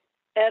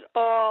at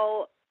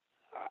all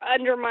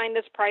undermine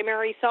this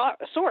primary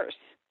source.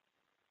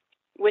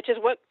 which is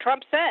what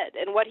Trump said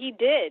and what he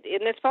did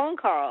in this phone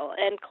call,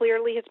 and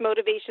clearly his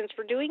motivations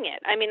for doing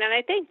it. I mean, and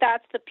I think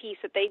that's the piece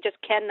that they just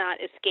cannot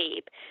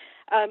escape.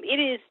 It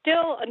is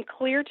still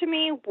unclear to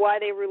me why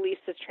they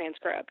released this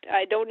transcript.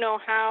 I don't know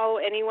how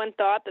anyone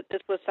thought that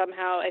this was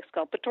somehow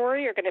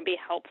exculpatory or going to be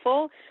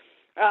helpful.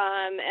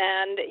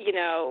 And, you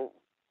know,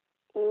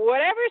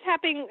 whatever's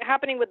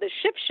happening with the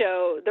ship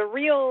show, the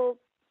real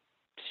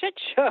shit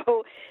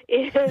show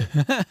is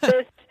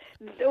this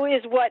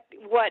is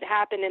what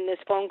happened in this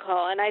phone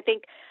call. And I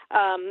think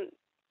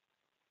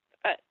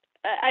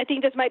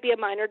this might be a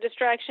minor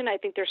distraction. I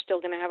think they're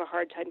still going to have a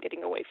hard time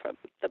getting away from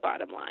the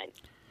bottom line.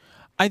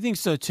 I think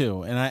so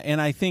too, and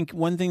I think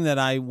one thing that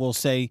I will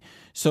say.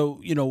 So,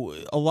 you know,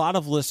 a lot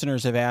of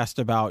listeners have asked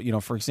about, you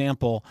know, for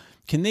example,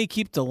 can they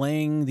keep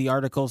delaying the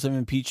articles of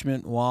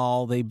impeachment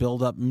while they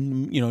build up,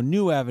 you know,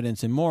 new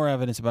evidence and more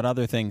evidence about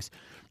other things?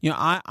 You know,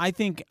 I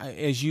think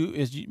as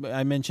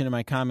I mentioned in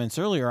my comments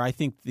earlier, I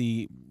think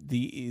the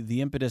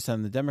impetus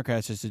on the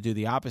Democrats is to do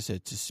the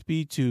opposite, to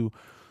speed to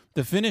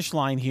the finish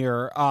line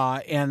here,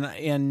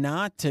 and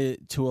not to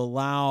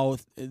allow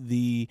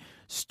the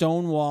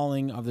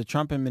stonewalling of the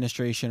Trump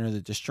administration or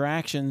the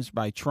distractions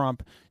by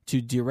Trump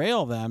to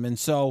derail them. And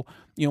so,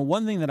 you know,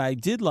 one thing that I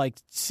did like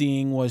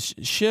seeing was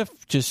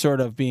Schiff just sort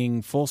of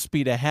being full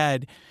speed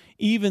ahead,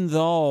 even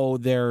though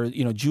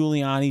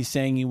Giuliani's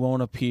saying he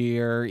won't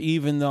appear,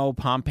 even though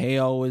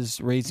Pompeo is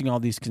raising all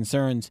these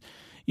concerns.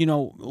 You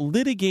know,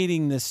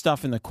 litigating this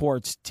stuff in the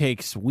courts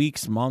takes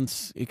weeks,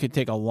 months. It could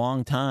take a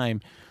long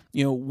time.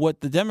 You know, what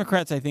the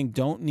Democrats, I think,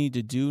 don't need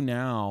to do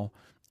now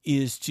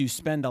is to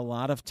spend a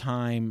lot of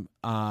time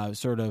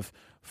sort of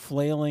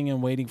flailing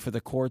and waiting for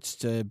the courts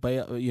to,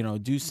 you know,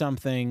 do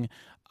something.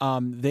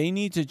 They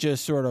need to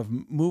just sort of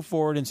move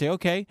forward and say,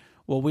 okay,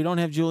 well, we don't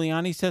have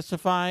Giuliani's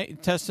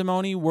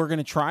testimony. We're going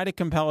to try to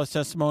compel his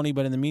testimony,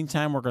 but in the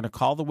meantime, we're going to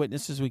call the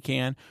witnesses we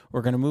can.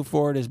 We're going to move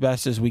forward as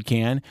best as we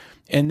can,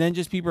 and then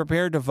just be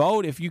prepared to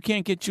vote. If you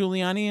can't get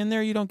Giuliani in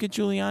there, you don't get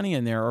Giuliani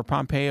in there, or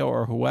Pompeo,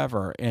 or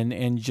whoever,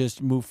 and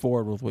just move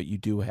forward with what you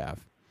do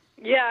have.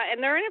 Yeah,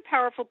 and they're in a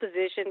powerful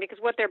position because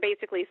what they're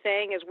basically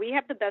saying is we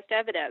have the best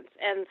evidence.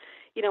 And,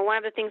 you know, one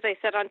of the things I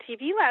said on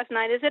TV last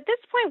night is at this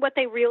point what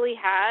they really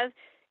have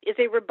is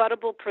a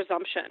rebuttable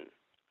presumption.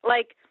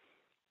 Like,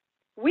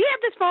 we have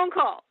this phone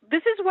call.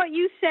 This is what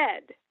you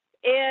said.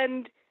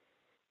 And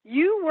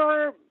you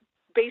were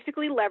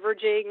basically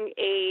leveraging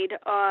aid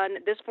on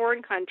this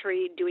foreign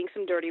country doing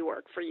some dirty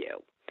work for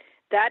you.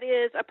 That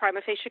is a prima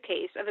facie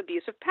case of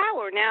abuse of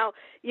power. Now,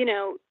 you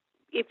know,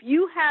 if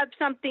you have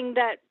something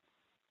that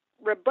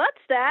rebuts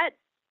that,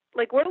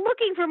 like, we're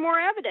looking for more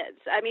evidence.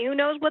 I mean, who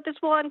knows what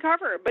this will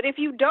uncover? But if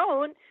you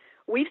don't,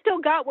 we've still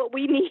got what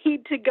we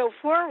need to go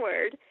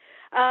forward.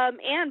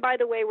 And by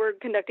the way, we're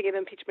conducting an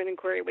impeachment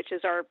inquiry, which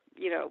is our,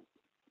 you know,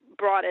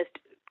 broadest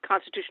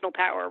constitutional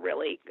power,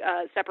 really,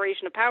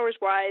 separation of powers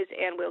wise,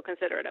 and we'll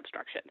consider it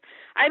obstruction.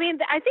 I mean,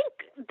 I think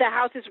the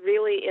House is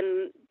really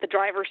in the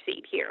driver's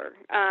seat here,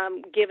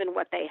 given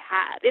what they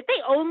have. If they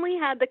only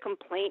had the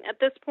complaint at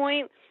this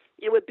point,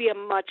 it would be a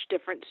much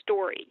different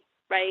story.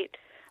 Right?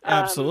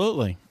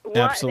 Absolutely.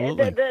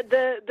 Absolutely.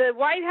 The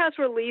White House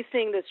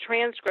releasing this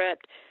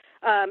transcript,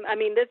 I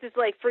mean, this is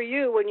like for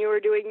you when you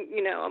were doing,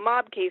 you know, a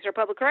mob case or a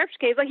public corruption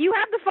case, like you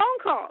have the phone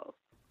call.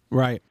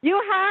 Right.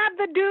 You have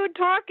the dude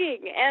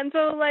talking. And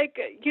so, like,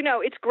 you know,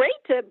 it's great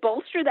to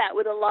bolster that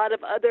with a lot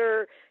of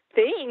other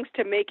things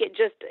to make it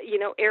just, you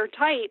know,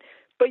 airtight,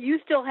 but you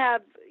still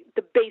have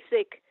the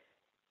basic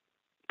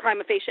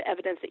prima facie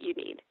evidence that you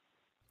need.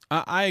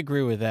 I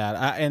agree with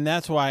that, and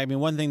that's why. I mean,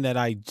 one thing that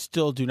I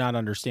still do not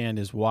understand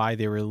is why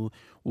they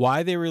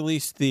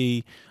released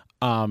the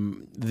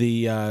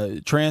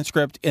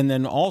transcript, and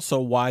then also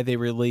why they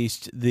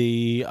released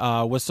the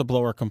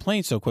whistleblower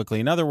complaint so quickly.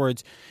 In other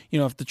words, you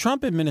know, if the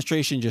Trump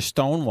administration just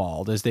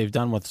stonewalled, as they've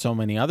done with so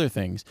many other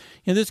things,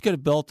 you know, this could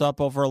have built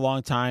up over a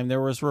long time.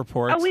 There was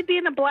reports. Oh, we'd be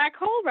in a black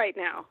hole right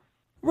now.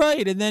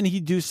 Right, and then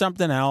he'd do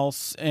something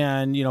else,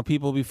 and, you know,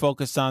 people would be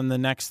focused on the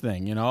next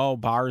thing, you know,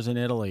 bars in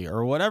Italy,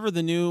 or whatever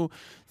the new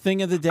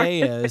thing of the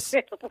day is.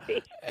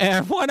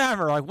 And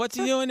whatever, like, what's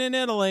he doing in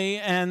Italy?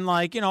 And,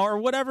 like, you know, or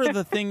whatever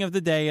the thing of the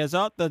day is.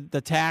 Oh,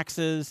 the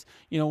taxes,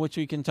 you know, which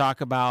we can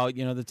talk about,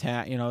 you know,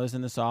 you know,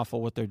 isn't this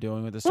awful what they're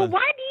doing with this? Well,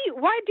 why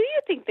do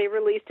you think they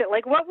released it?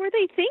 Like, what were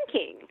they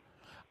thinking?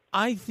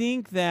 I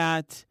think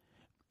that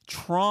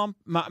Trump,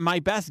 my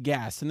best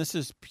guess, and this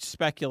is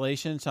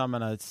speculation, so I'm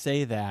going to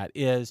say that,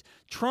 is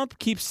Trump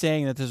keeps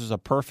saying that this was a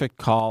perfect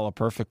call.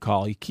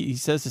 He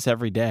says this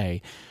every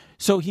day.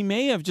 So he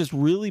may have just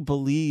really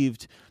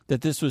believed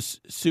that this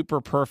was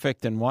super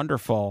perfect and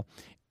wonderful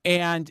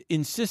and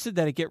insisted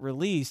that it get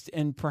released.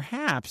 And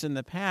perhaps in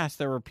the past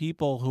there were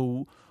people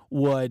who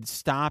would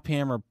stop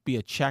him or be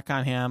a check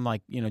on him,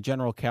 like, you know,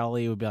 General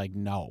Kelly would be like,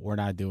 no, we're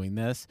not doing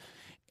this.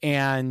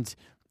 And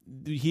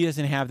he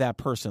doesn't have that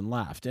person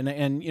left. And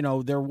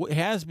there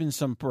has been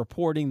some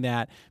reporting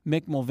that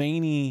Mick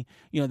Mulvaney,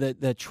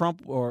 that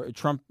Trump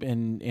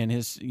and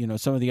his,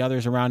 some of the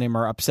others around him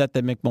are upset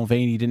that Mick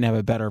Mulvaney didn't have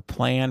a better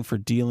plan for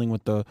dealing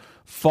with the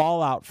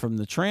fallout from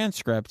the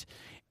transcript.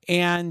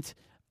 And,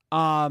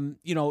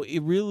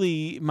 it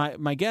really,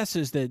 my guess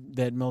is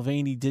that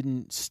Mulvaney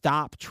didn't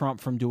stop Trump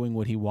from doing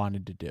what he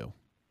wanted to do.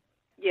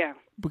 Yeah.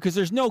 Because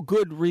there's no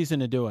good reason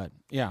to do it.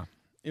 Yeah.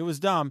 It was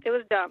dumb. It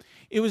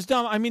was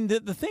dumb. I mean,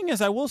 the thing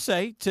is, I will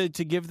say, to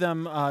give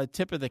them a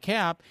tip of the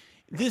cap,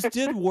 this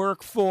did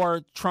work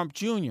for Trump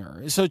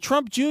Jr. So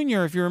Trump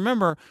Jr., if you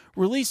remember,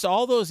 released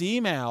all those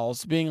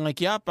emails being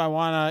like, "Yep, I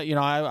want to,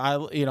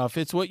 I if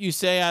it's what you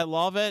say, I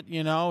love it,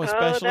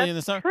 especially in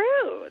the summer."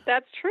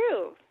 That's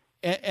true.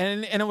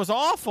 And it was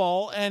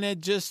awful, and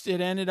it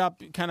ended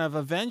up kind of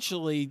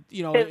eventually,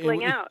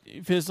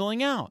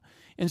 fizzling out.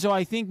 And so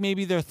I think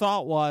maybe their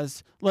thought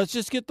was, let's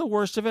just get the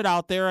worst of it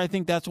out there. I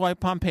think that's why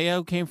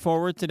Pompeo came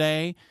forward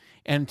today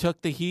and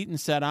took the heat and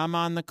said, I'm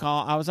on the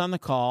call. I was on the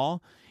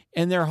call.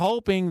 And they're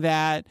hoping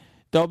that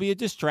there'll be a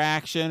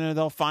distraction or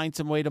they'll find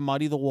some way to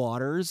muddy the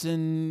waters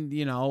and,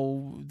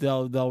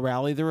 they'll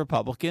rally the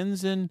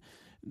Republicans and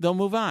they'll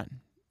move on.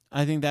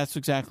 I think that's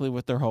exactly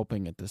what they're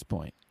hoping at this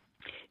point.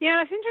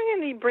 Yeah, it's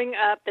interesting that you bring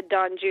up the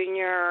Don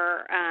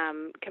Jr.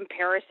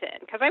 Comparison,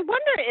 because I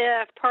wonder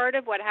if part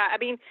of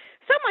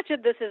so much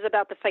of this is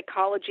about the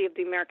psychology of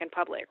the American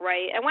public,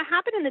 right? And what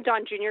happened in the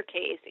Don Jr.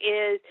 case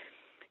is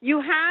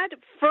you had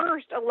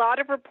first a lot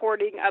of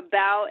reporting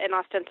about an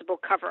ostensible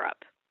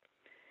cover-up.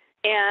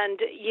 And,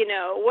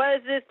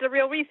 was this the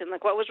real reason?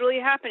 Like, what was really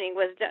happening?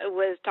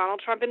 Was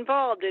Donald Trump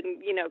involved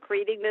in,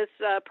 creating this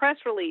press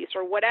release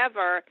or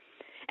whatever?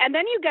 And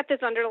then you get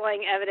this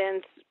underlying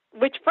evidence,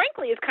 which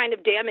frankly is kind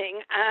of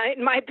damning,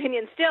 in my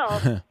opinion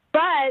still.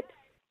 But,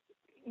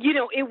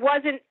 it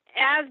wasn't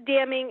as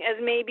damning as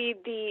maybe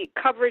the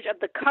coverage of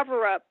the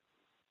cover-up,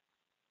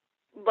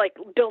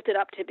 built it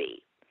up to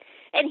be.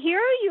 And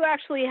here you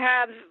actually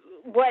have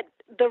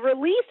the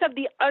release of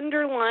the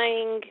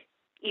underlying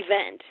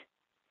event.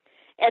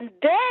 And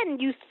then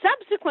you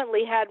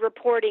subsequently had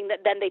reporting that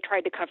then they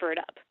tried to cover it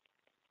up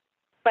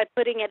by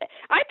putting it.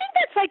 I think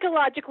that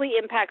psychologically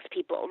impacts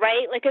people,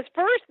 right?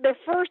 Their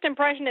first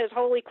impression is,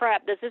 holy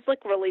crap, this is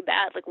really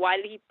bad. Why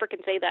did he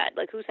frickin' say that?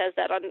 Who says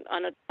that on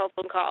a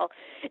telephone call?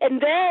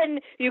 And then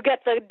you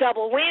get the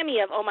double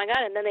whammy of, oh my God,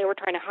 and then they were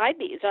trying to hide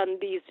these on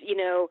these,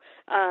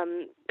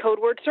 code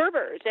word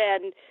servers.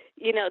 And,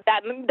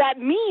 that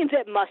means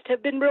it must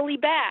have been really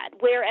bad.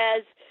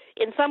 Whereas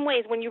in some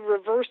ways, when you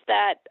reverse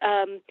that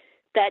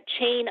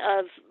chain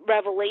of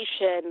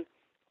revelation,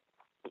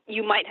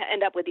 you might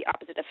end up with the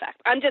opposite effect.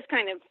 I'm just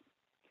kind of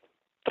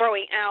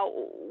throwing out,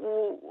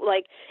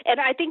 and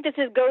I think this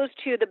goes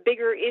to the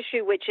bigger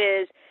issue, which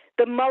is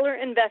the Mueller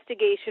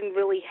investigation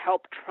really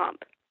helped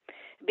Trump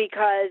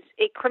because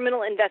a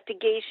criminal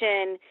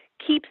investigation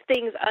keeps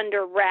things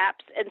under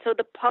wraps, and so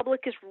the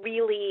public is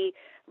really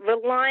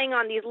relying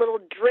on these little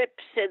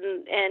drips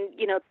and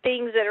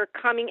things that are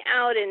coming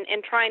out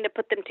and trying to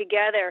put them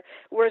together,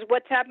 whereas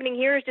what's happening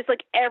here is just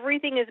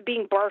everything is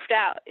being barfed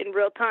out in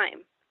real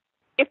time.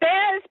 If they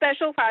had a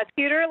special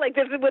prosecutor,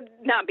 this would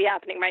not be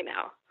happening right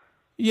now.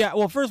 Yeah,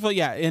 well, first of all,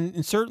 yeah,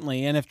 and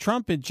certainly, and if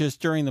Trump had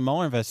just during the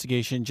Mueller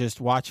investigation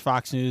just watched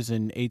Fox News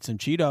and ate some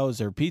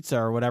Cheetos or pizza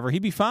or whatever,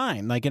 he'd be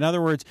fine. In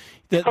other words,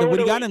 what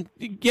he got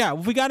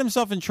if he got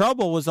himself in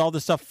trouble was all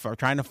the stuff for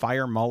trying to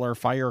fire Mueller,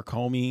 fire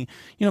Comey.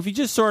 If he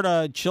just sort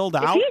of chilled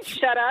out, if he had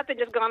shut up and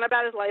just gone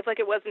about his life like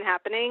it wasn't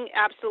happening,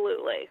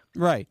 absolutely.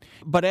 Right.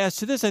 But as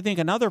to this, I think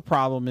another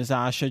problem is,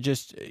 Asha,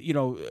 just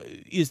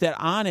is that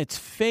on its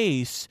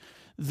face,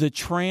 the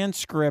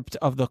transcript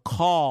of the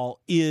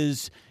call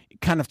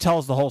kind of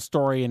tells the whole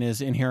story and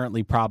is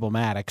inherently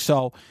problematic.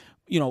 So,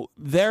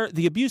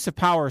 the abuse of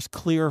power is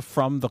clear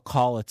from the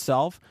call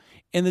itself.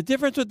 And the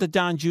difference with the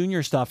Don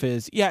Jr. stuff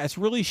is, yeah, it's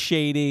really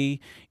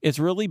shady, it's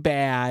really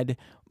bad,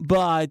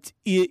 but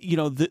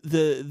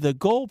the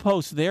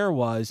goalpost there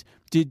was,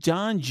 did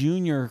Don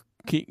Jr.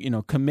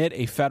 commit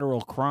a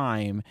federal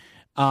crime?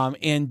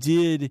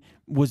 And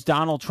was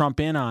Donald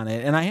Trump in on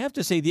it? And I have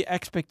to say the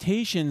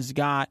expectations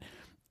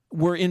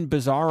were in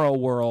bizarro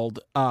world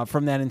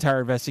from that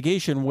entire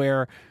investigation,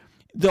 where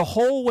the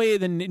whole way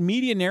the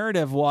media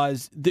narrative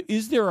was,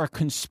 is there a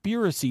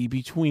conspiracy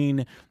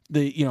between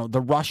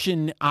the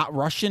Russian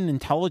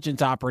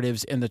intelligence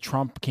operatives and the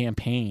Trump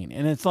campaign?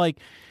 And it's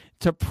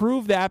to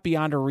prove that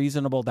beyond a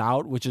reasonable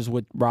doubt, which is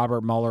what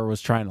Robert Mueller was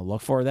trying to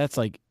look for, that's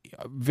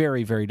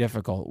very, very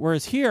difficult.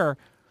 Whereas here,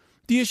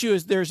 the issue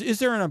is is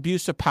there an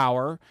abuse of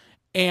power?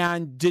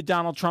 And did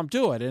Donald Trump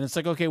do it? And it's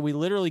okay, we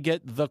literally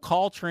get the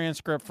call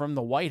transcript from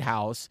the White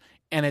House,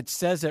 and it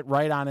says it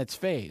right on its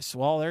face.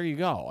 Well, there you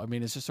go. I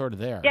mean, it's just sort of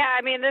there. Yeah,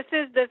 I mean, this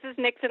is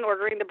Nixon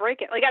ordering the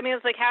break-in.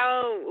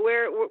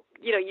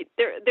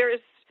 There's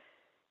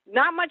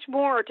not much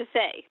more to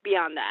say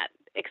beyond that,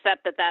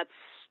 except that that's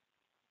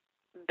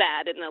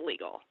bad and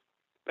illegal,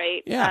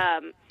 right?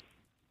 Yeah.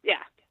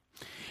 Yeah.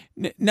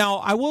 Now,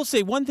 I will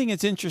say one thing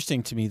that's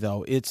interesting to me,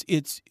 though.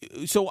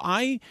 So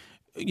I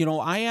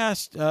I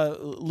asked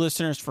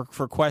listeners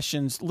for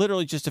questions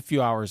literally just a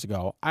few hours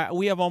ago.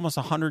 We have almost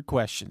 100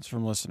 questions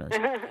from listeners.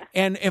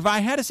 And if I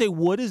had to say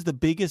what is the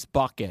biggest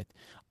bucket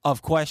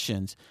of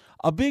questions,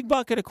 a big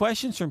bucket of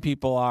questions from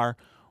people are,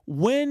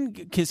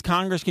 when is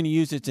Congress going to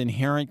use its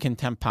inherent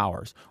contempt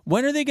powers?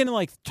 When are they going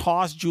to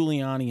toss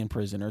Giuliani in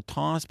prison or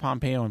toss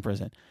Pompeo in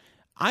prison?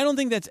 I don't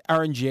think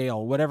or in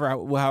jail,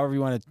 however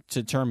you want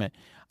to term it.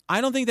 I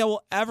don't think that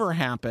will ever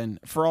happen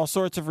for all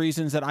sorts of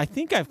reasons that I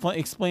think I've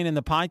explained in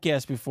the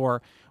podcast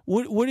before.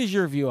 What is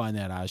your view on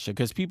that, Asha?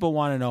 Because people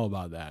want to know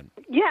about that.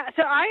 Yeah,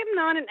 so I am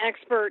not an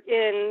expert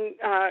in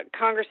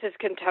Congress's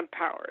contempt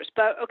powers.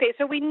 But, okay,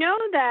 so we know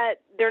that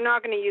they're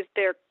not going to use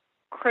their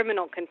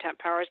criminal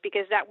contempt powers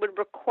because that would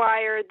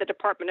require the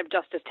Department of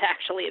Justice to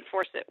actually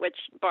enforce it, which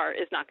Barr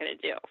is not going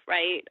to do,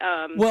 right?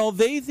 Well,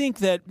 they think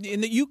that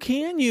you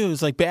can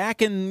use,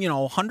 back in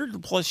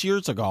 100 plus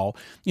years ago,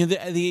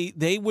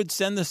 they would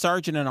send the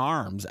sergeant at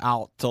arms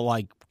out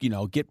to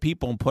get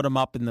people and put them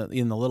up in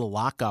the little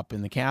lockup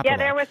in the Capitol. Yeah,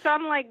 there was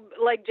some like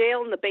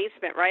jail in the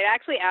basement, right? I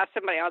actually asked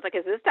somebody, I was like,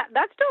 "Is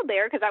that's still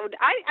there?" Because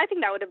I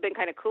think that would have been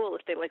kind of cool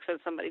if they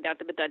sent somebody down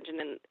to the dungeon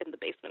in the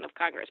basement of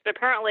Congress. But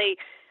apparently,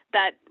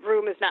 that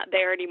room is not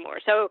there anymore.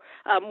 So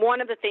one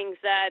of the things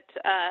that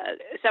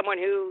someone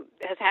who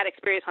has had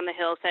experience on the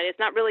Hill said, it's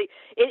not really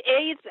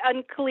it's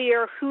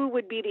unclear who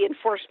would be the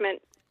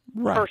enforcement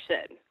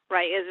person,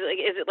 right? Is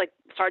it like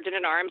Sergeant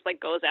at Arms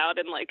goes out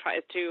and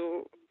tries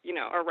to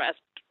arrest,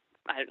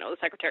 I don't know, the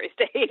Secretary of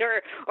State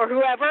or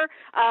whoever,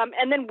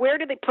 and then where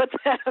do they put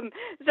them?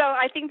 So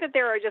I think that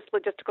there are just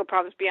logistical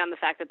problems beyond the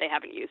fact that they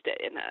haven't used it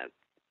in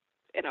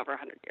over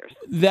 100 years.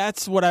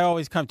 That's what I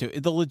always come to.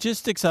 The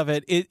logistics of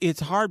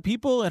it's hard.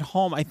 People at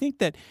home, I think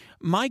that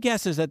my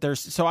guess is that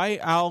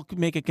I'll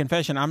make a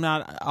confession. I'm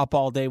not up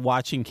all day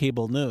watching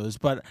cable news,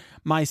 but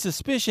my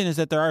suspicion is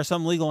that there are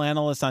some legal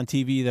analysts on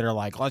TV that are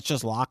let's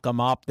just lock them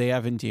up. They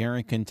have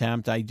inherent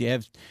contempt. I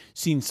have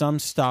seen some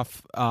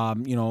stuff,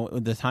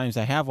 the times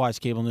I have watched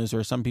cable news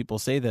where some people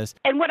say this.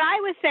 And what I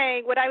was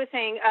saying,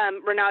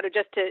 Renato,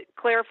 just to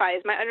clarify,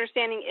 is my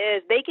understanding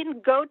is they can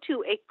go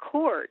to a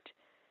court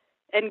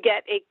and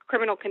get a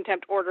criminal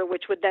contempt order,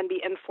 which would then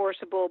be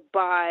enforceable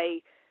by,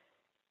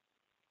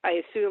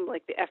 I assume,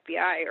 the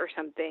FBI or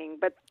something.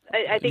 But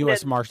I think it'll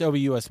be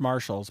U.S.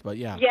 Marshals, but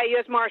yeah. Yeah,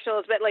 U.S.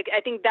 Marshals, but I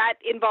think that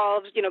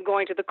involves,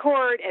 going to the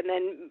court, and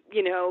then,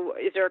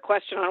 is there a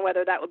question on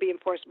whether that would be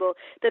enforceable?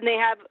 Then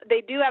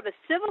they do have a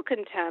civil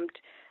contempt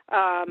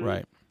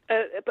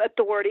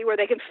authority where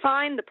they can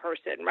fine the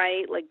person,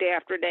 right, day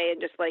after day,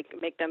 and just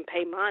make them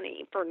pay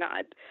money for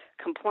not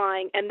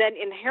complying. And then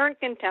inherent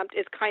contempt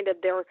is kind of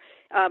their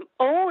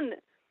own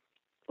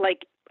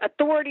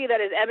authority that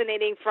is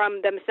emanating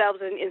from themselves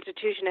as an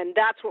institution, and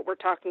that's what we're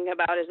talking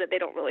about, is that they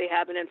don't really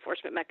have an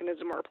enforcement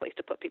mechanism or a place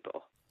to put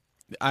people.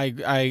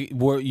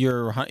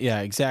 You're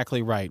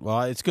exactly right.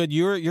 Well, it's good.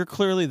 You're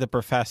clearly the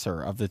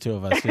professor of the two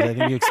of us. I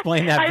think you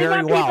explained that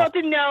very well. I want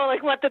people to know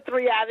what the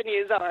three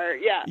avenues are.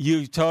 Yeah,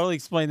 you totally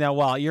explained that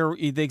well. You're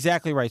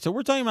exactly right. So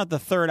we're talking about the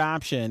third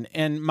option,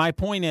 and my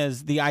point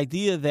is the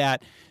idea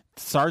that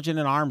Sergeant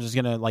at Arms is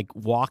going to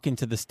walk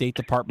into the State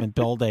Department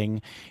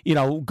building,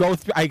 go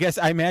through. I guess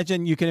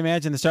you can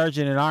imagine the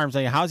Sergeant at Arms.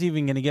 How's he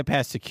even going to get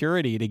past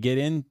security to get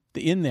in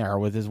there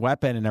with his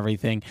weapon and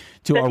everything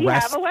to arrest? Does he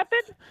have a weapon?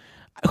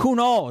 Who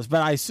knows?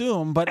 But I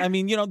assume. But I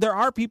mean, there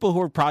are people who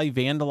are probably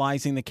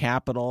vandalizing the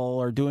Capitol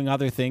or doing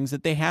other things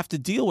that they have to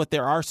deal with.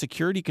 There are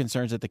security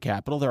concerns at the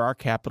Capitol. There are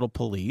Capitol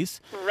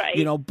Police. Right.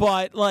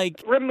 But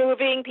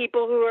removing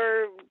people who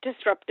are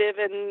disruptive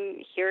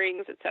in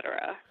hearings,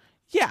 etc.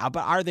 Yeah,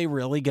 but are they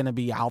really going to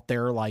be out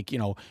there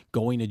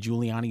going to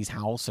Giuliani's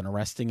house and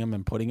arresting him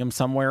and putting him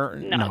somewhere?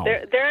 No.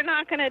 They're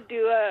not going to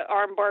do a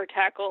armbar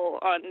tackle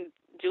on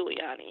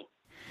Giuliani.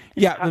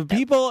 Yeah, the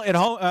people at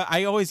home,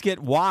 I always get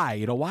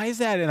why. Why is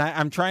that? And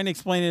I'm trying to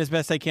explain it as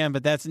best I can,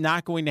 but that's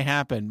not going to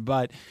happen.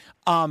 But,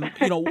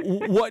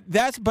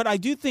 but I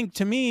do think,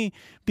 to me,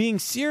 being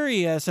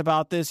serious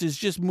about this is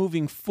just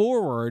moving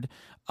forward,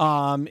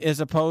 as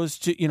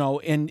opposed to,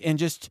 and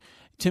just,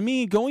 to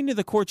me, going to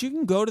the courts, you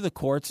can go to the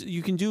courts,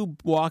 you can do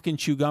walk and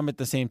chew gum at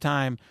the same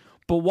time.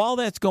 But while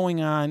that's going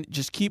on,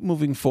 just keep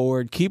moving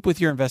forward, keep with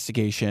your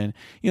investigation.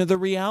 The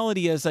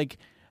reality is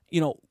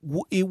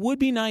it would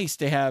be nice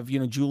to have,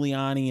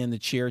 Giuliani in the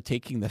chair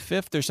taking the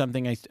fifth or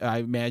something. I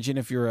imagine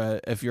if you're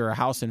a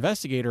House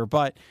investigator,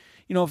 but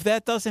if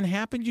that doesn't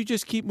happen, you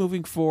just keep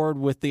moving forward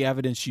with the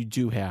evidence you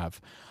do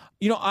have.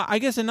 I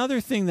guess another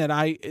thing that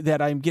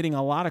I'm getting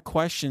a lot of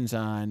questions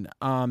on,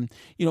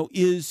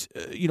 is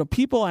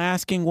people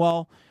asking,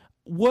 well,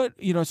 what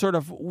sort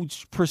of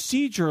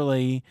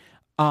procedurally.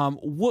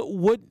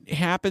 What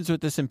happens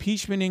with this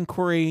impeachment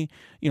inquiry?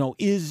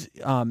 Is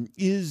there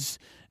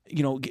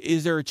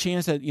a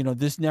chance that,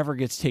 this never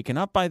gets taken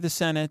up by the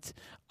Senate?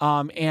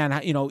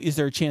 Is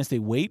there a chance they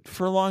wait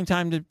for a long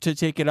time to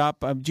take it up?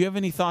 Do you have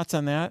any thoughts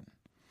on that?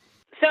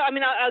 So,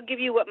 I'll give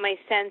you what my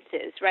sense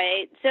is,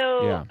 right?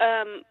 So,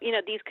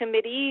 these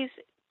committees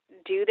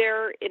do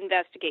their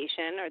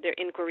investigation or their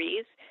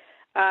inquiries.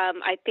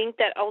 I think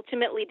that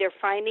ultimately their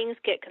findings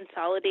get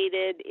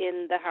consolidated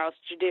in the House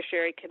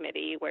Judiciary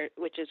Committee,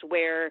 which is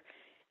where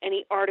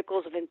any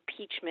articles of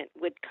impeachment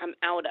would come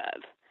out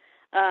of.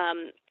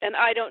 And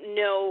I don't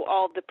know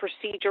all the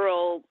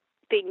procedural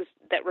things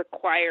that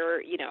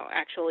require,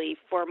 actually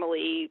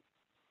formally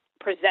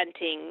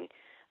presenting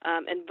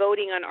and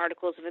voting on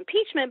articles of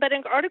impeachment. But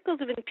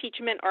articles of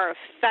impeachment are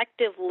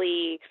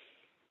effectively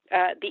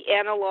the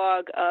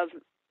analog of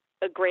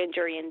a grand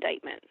jury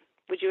indictment.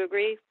 Would you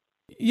agree?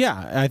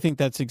 Yeah, I think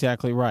that's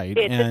exactly right.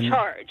 It's a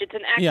charge. It's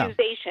an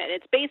accusation. Yeah.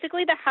 It's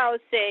basically the House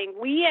saying,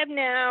 we have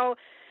now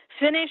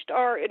finished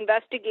our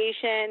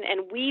investigation,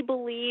 and we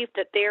believe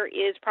that there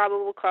is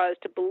probable cause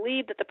to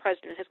believe that the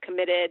president has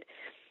committed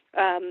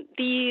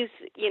these,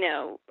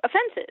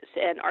 offenses.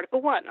 And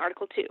Article 1,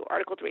 Article 2,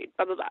 Article 3,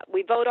 blah, blah, blah.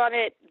 We vote on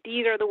it.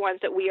 These are the ones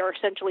that we are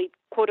essentially,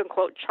 quote,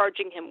 unquote,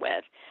 charging him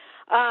with.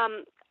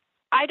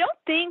 I don't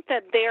think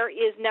that there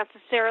is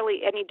necessarily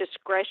any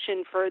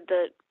discretion for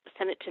the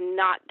Senate to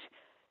not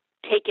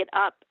take it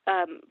up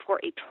for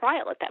a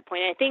trial at that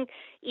point. And I think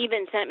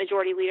even Senate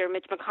Majority Leader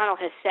Mitch McConnell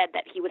has said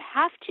that he would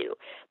have to.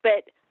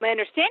 But my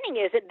understanding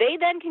is that they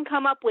then can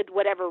come up with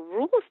whatever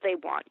rules they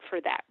want for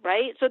that,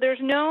 right? So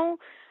there's no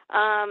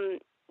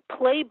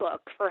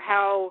playbook for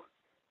how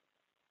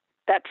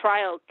that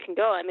trial can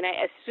go. I mean,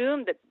 I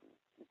assume that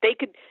they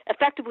could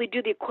effectively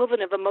do the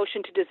equivalent of a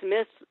motion to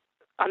dismiss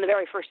on the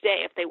very first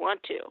day if they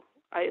want to,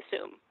 I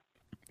assume.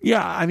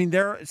 Yeah, I mean,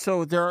 there is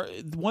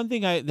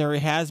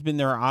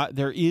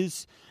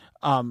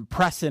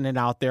precedent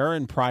out there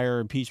in prior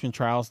impeachment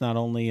trials, not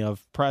only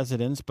of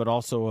presidents but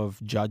also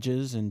of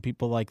judges and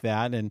people like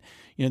that. And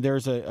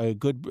there's a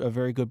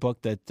very good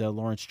book that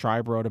Lawrence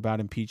Tribe wrote about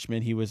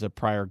impeachment. He was a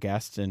prior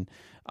guest, and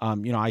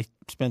I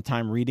spent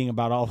time reading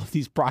about all of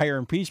these prior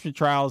impeachment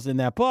trials in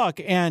that book.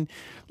 And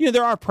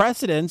there are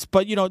precedents,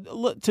 but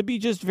to be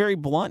just very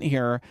blunt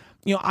here,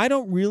 I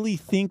don't really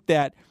think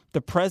that the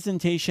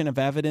presentation of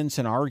evidence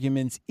and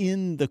arguments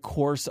in the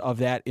course of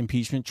that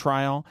impeachment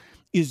trial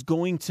is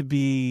going to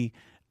be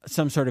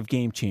some sort of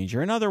game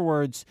changer. In other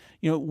words,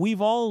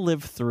 we've all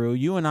lived through,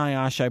 you and I,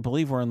 Asha, I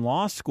believe were in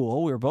law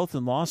school. We were both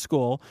in law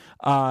school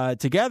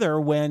together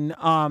when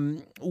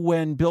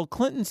Bill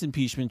Clinton's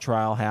impeachment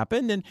trial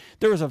happened. And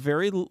there was a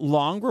very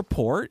long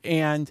report,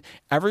 and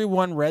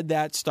everyone read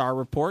that Starr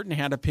report and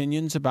had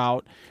opinions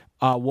about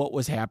what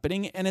was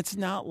happening. And it's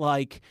not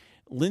like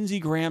Lindsey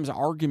Graham's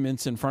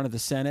arguments in front of the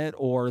Senate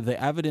or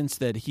the evidence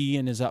that he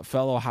and his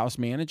fellow House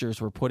managers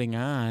were putting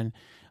on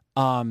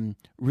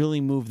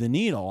really move the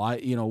needle.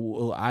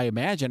 I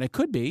imagine it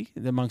could be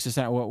amongst the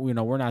Senate.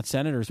 We're not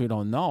senators, we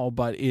don't know,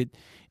 but it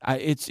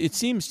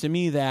seems to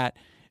me that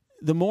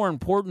the more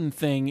important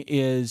thing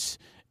is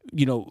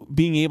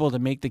being able to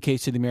make the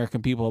case to the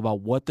American people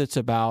about what that's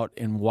about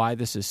and why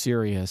this is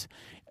serious.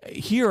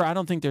 Here, I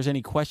don't think there's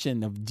any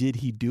question of did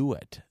he do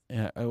it,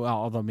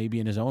 although maybe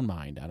in his own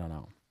mind, I don't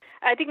know.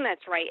 I think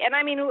that's right. And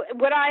I mean,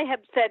 what I have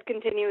said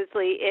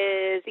continuously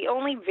is the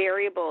only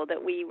variable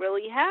that we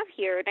really have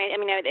here.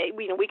 And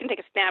we can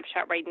take a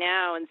snapshot right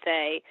now and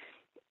say,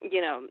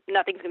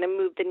 nothing's going to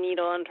move the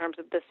needle in terms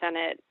of the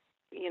Senate,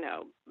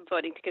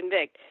 voting to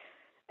convict,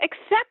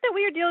 except that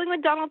we are dealing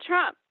with Donald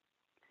Trump.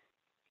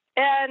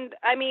 And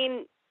I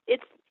mean,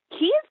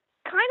 he is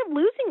kind of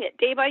losing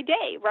it day by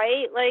day,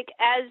 right? Like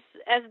as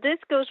this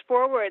goes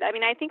forward, I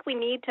mean, I think we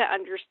need to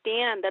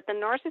understand that the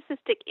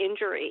narcissistic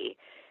injury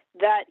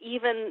that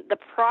even the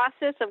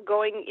process of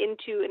going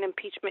into an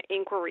impeachment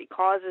inquiry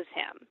causes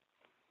him.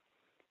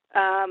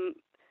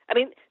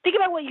 Think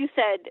about what you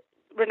said,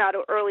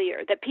 Renato,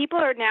 earlier, that people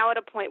are now at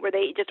a point where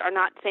they just are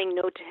not saying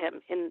no to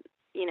him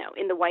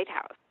in the White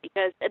House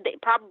because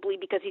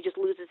he just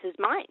loses his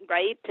mind,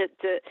 right?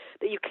 That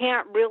you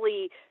can't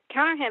really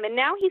counter him. And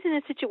now he's in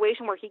a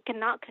situation where he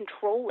cannot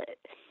control it.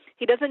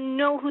 He doesn't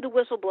know who the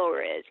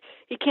whistleblower is.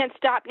 He can't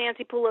stop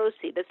Nancy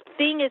Pelosi. This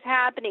thing is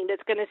happening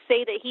that's going to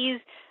say that he's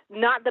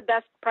not the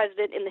best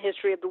president in the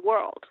history of the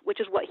world, which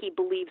is what he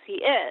believes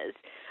he is.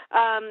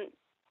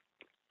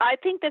 I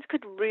think this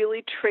could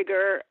really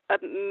trigger,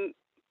 and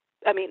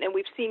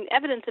we've seen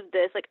evidence of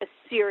this, like a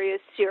serious,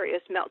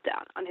 serious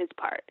meltdown on his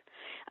part.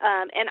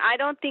 And I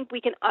don't think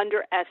we can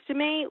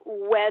underestimate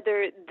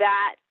whether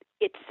that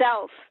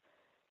itself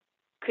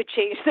could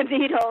change the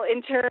needle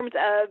in terms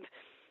of,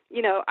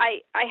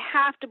 I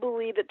have to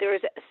believe that there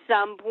is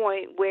some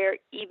point where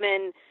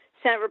even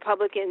Senate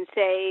Republicans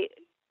say,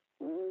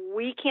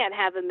 we can't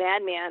have a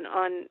madman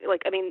on,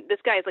 this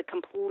guy is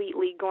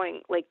completely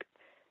going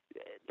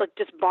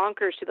just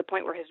bonkers to the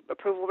point where his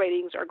approval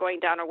ratings are going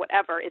down or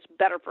whatever. It's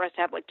better for us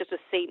to have just a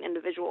sane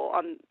individual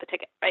on the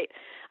ticket, right?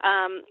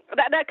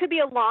 That could be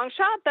a long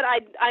shot, but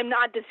I'm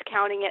not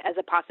discounting it as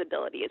a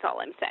possibility is all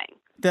I'm saying.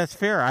 That's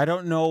fair. I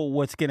don't know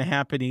what's going to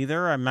happen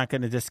either. I'm not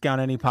going to discount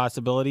any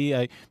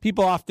possibility.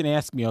 People often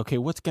ask me, okay,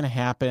 what's going to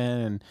happen?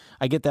 And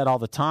I get that all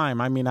the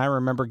time. I mean, I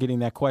remember getting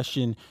that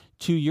question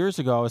 2 years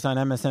ago. I was on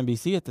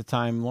MSNBC at the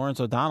time. Lawrence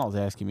O'Donnell's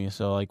asking me,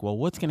 well,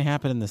 what's going to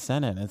happen in the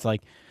Senate? And it's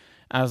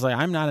I was like,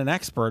 I'm not an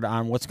expert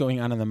on what's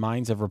going on in the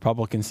minds of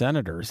Republican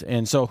senators.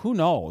 And so who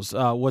knows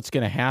what's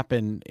going to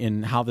happen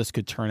in how this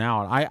could turn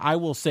out. I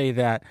will say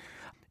that,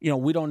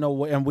 we don't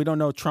know, and we don't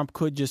know, Trump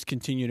could just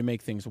continue to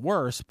make things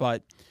worse.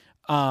 But,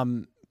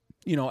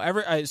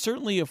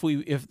 certainly if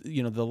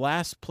the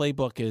last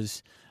playbook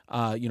is,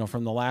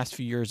 from the last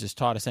few years has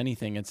taught us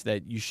anything, it's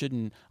that you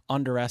shouldn't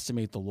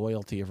underestimate the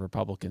loyalty of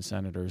Republican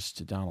senators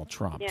to Donald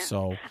Trump. Yeah.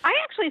 So I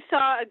actually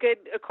saw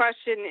a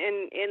question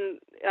in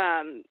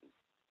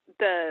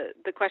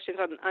the questions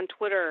on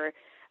Twitter.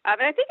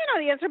 And I think I know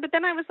the answer, but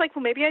then I was like,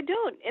 well, maybe I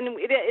don't. And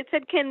it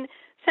said, can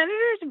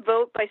senators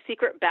vote by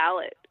secret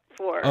ballot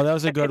for that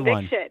was a good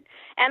conviction? one.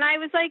 And I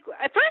was like,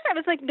 at first I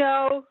was like,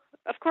 no,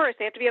 of course,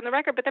 they have to be on the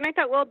record. But then I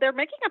thought, well, they're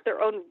making up their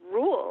own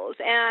rules.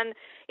 And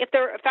if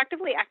they're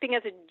effectively acting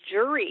as a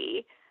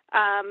jury,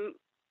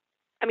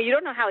 you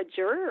don't know how a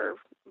juror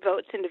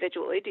votes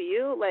individually, do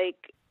you?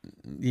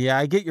 Yeah,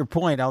 I get your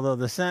point. Although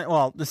the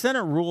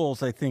Senate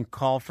rules, I think,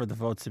 call for the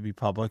votes to be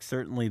public.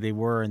 Certainly, they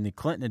were in the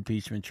Clinton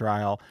impeachment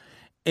trial,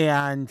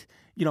 and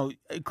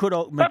could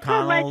McConnell? But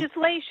for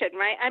legislation,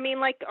 right?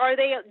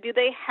 Do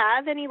they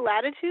have any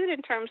latitude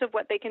in terms of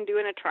what they can do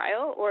in a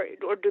trial, or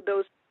do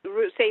those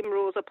same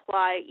rules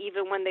apply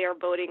even when they are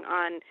voting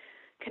on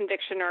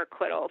conviction or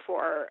acquittal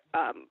for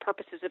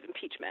purposes of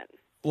impeachment?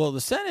 Well,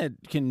 the Senate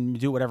can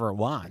do whatever it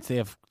wants. They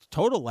have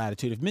total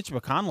latitude. If Mitch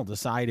McConnell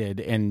decided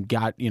and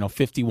got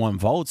 51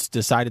 votes,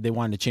 decided they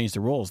wanted to change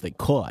the rules, they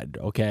could.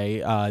 Okay,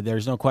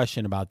 there's no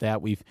question about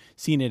that. We've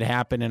seen it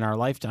happen in our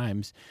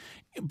lifetimes.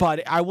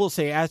 But I will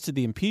say, as to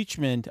the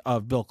impeachment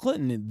of Bill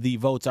Clinton, the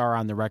votes are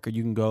on the record.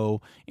 You can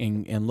go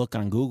and look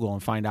on Google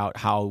and find out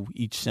how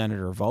each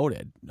senator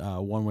voted,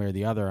 one way or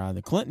the other, on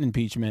the Clinton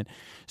impeachment.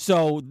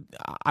 So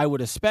I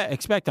would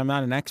expect, I'm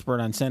not an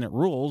expert on Senate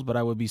rules, but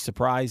I would be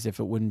surprised if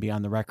it wouldn't be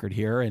on the record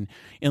here. And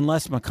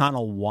unless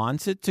McConnell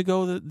wants it to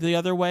go the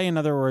other way, in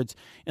other words,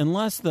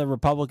 unless the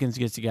Republicans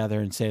get together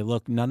and say,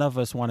 look, none of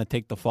us want to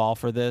take the fall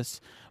for this,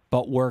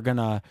 but we're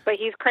gonna. But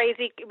he's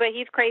crazy. But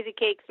he's crazy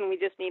cakes, and we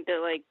just need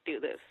to do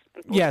this.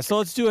 Yeah, so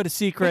let's do it a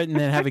secret, and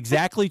then have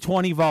exactly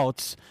 20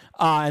 votes,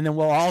 and then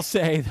we'll all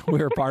say that we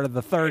were part of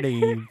the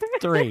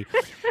 33.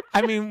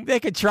 They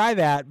could try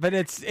that, but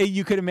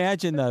you could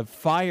imagine the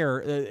fire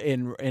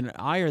and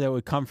ire that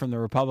would come from the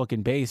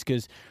Republican base,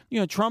 because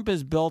Trump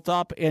is built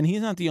up, and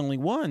he's not the only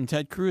one.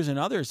 Ted Cruz and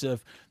others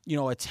have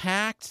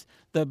attacked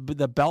the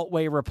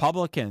Beltway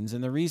Republicans,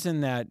 and the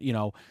reason that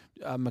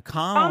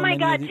McConnell. Oh my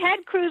God,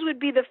 Ted Cruz would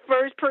be the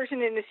first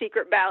person in the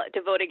secret ballot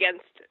to vote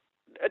against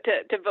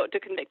to vote to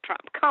convict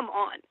Trump. Come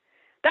on,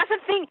 that's the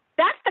thing.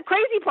 That's the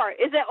crazy part.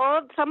 Is that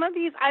some of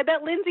these? I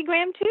bet Lindsey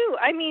Graham too.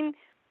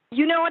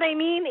 You know what I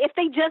mean? If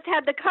they just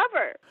had the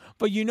cover.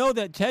 But you know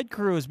that Ted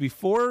Cruz,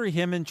 before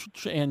him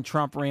and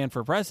Trump ran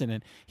for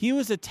president, he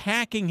was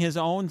attacking his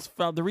own.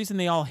 The reason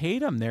they all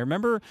hate him. There.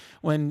 Remember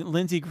when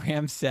Lindsey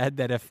Graham said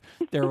that if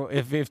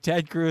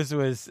Ted Cruz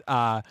was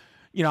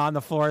on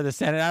the floor of the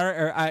Senate,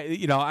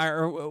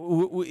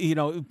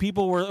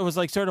 people were. It was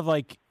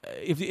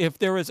if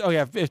there was.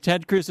 If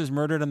Ted Cruz was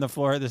murdered on the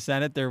floor of the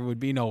Senate, there would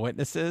be no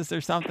witnesses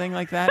or something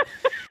like that.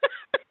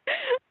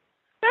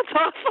 That's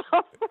awful.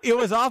 It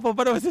was awful,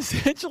 but it was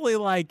essentially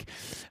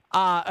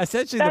That's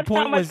the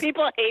point how much was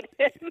people hated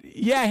him.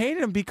 Yeah,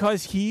 hated him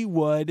because he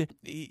would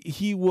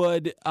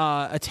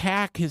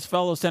attack his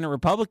fellow Senate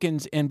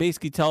Republicans and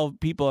basically tell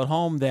people at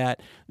home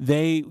that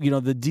they,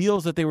 the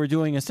deals that they were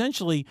doing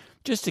essentially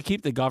just to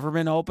keep the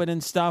government open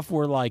and stuff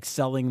were like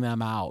selling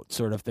them out,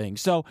 sort of thing.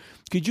 So,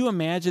 could you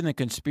imagine the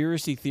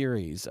conspiracy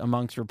theories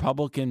amongst the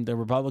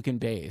Republican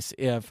base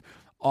if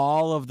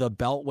all of the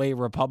Beltway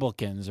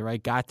Republicans,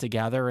 right, got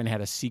together and had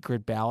a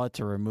secret ballot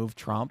to remove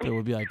Trump? It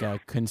would be like a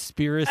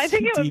conspiracy. I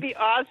think it would be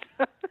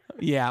awesome.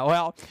 Yeah,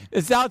 well,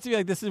 it sounds to me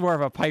like this is more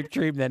of a pipe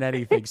dream than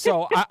anything.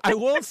 So I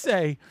will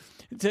say,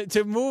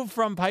 to move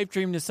from pipe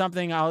dream to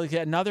something, I'll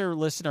get another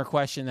listener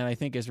question that I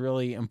think is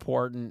really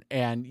important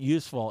and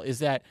useful, is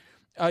that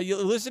a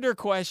listener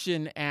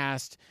question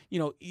asked,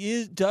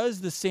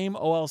 does the same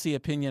OLC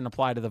opinion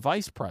apply to the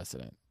vice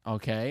president?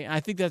 Okay, I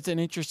think that's an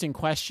interesting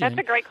question. That's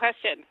a great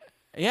question.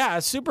 Yeah,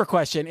 a super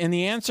question. And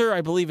the answer,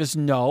 I believe, is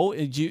no.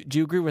 Do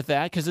you agree with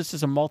that? Because this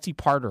is a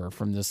multi-parter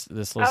from this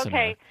listener.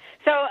 Okay.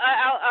 So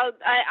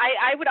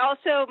I would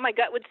also, my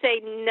gut would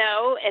say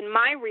no. And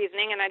my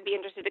reasoning, and I'd be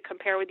interested to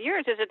compare with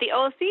yours, is that the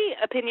OLC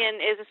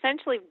opinion is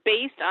essentially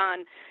based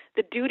on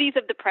the duties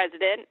of the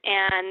president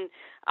and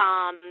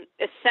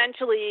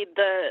essentially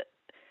the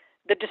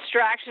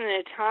distraction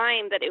and the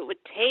time that it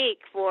would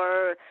take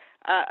for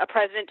a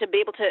president to be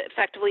able to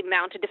effectively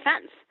mount a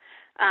defense.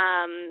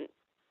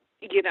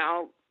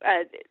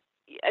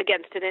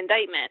 Against an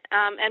indictment.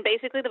 And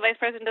basically the vice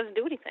president doesn't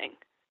do anything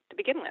to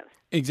begin with.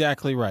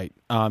 Exactly right.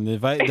 The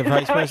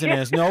vice president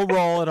has no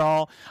role at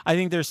all. I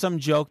think there's some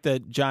joke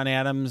that John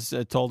Adams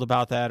told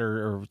about that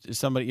or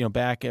somebody,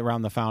 back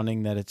around the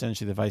founding, that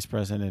essentially the vice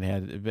president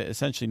had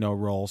essentially no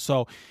role.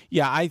 So,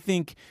 yeah, I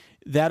think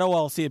that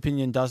OLC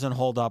opinion doesn't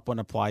hold up when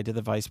applied to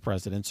the vice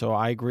president. So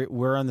I agree.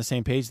 We're on the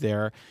same page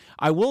there.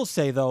 I will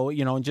say, though,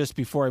 and just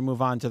before I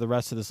move on to the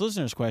rest of this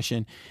listener's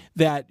question,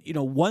 that,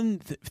 one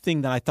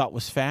thing that I thought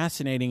was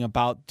fascinating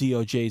about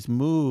DOJ's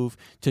move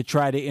to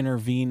try to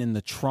intervene in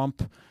the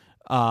Trump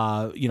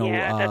that's a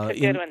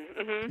good one.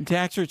 Mm-hmm.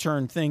 Tax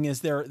return thing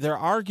is there's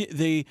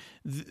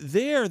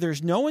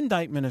no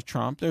indictment of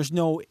Trump. There's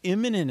no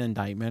imminent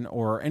indictment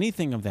or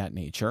anything of that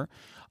nature.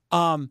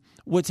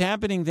 What's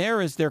happening there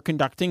is they're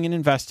conducting an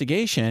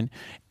investigation,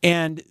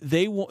 and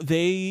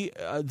the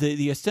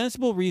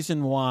ostensible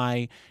reason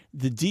why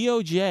the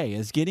DOJ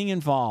is getting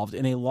involved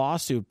in a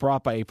lawsuit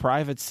brought by a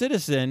private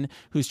citizen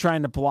who's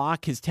trying to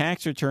block his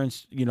tax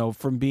returns,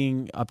 from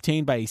being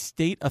obtained by a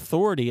state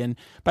authority. And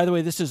by the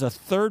way, this is a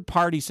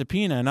third-party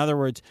subpoena. In other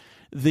words,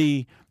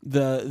 the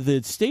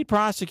state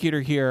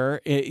prosecutor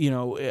here,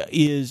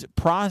 is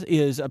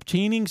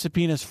obtaining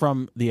subpoenas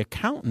from the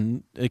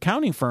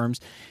accounting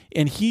firms,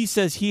 and he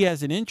says he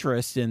has an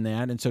interest in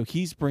that, and so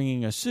he's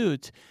bringing a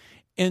suit.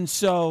 And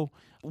so,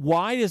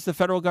 why is the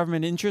federal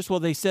government interest? Well,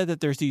 they said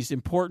that there's these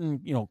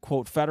important,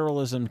 quote,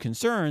 federalism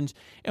concerns.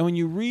 And when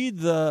you read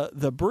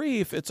the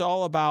brief, it's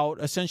all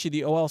about essentially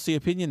the OLC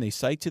opinion. They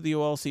cite to the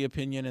OLC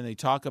opinion, and they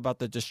talk about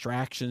the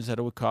distractions that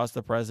it would cause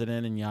the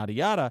president and yada,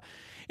 yada.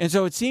 And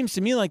so it seems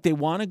to me like they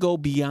want to go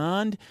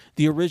beyond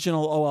the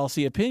original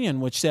OLC opinion,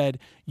 which said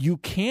you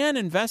can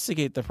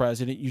investigate the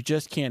president, you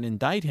just can't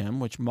indict him,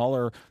 which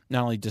Mueller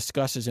not only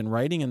discusses in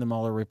writing in the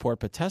Mueller report,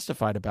 but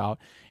testified about.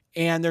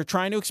 And they're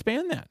trying to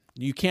expand that.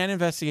 You can't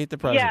investigate the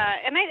president. Yeah,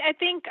 and I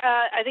think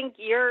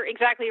you're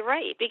exactly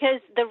right, because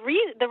the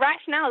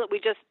rationale that we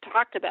just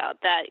talked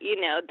about, that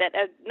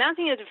that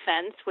mounting a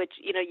defense, which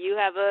you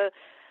have a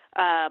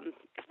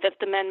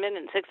Fifth Amendment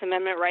and Sixth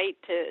Amendment right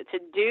to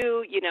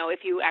do,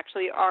 if you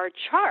actually are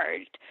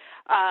charged,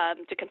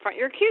 to confront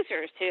your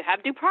accusers, to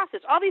have due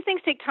process. All these things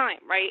take time,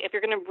 right? If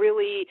you're going to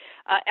really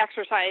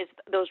exercise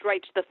those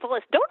rights to the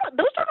fullest,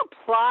 those don't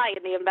apply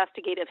in the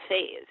investigative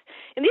phase.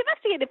 In the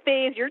investigative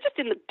phase, you're just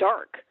in the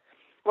dark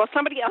while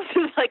somebody else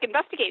is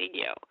investigating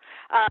you,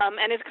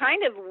 and it's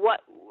kind of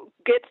what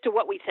gets to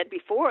what we said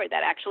before,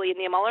 that actually in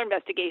the Mueller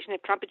investigation,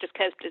 if Trump had just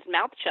kept his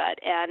mouth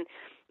shut and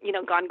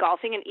gone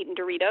golfing and eaten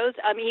Doritos,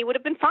 he would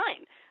have been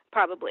fine,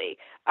 probably.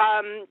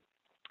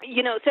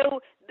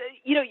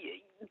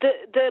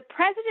 The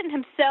president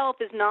himself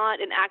is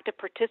not an active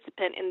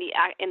participant in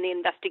the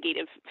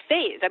investigative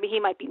phase. He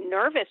might be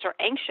nervous or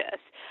anxious,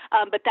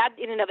 but that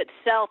in and of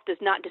itself does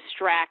not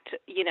distract,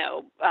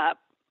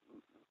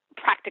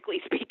 practically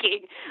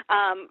speaking,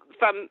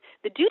 from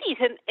the duties.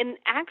 And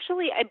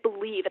actually, I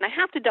believe, and I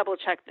have to double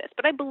check this,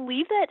 but I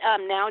believe that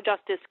now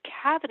Justice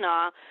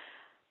Kavanaugh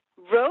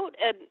wrote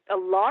a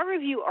law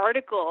review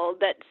article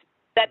that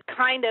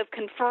kind of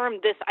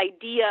confirmed this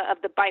idea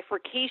of the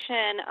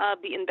bifurcation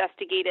of the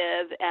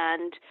investigative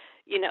and,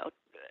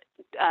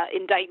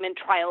 indictment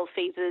trial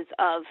phases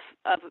of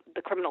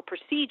the criminal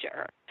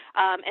procedure,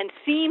 and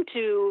seemed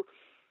to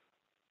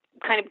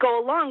kind of go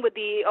along with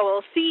the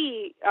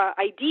OLC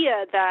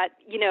idea that,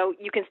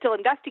 you can still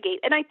investigate.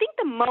 And I think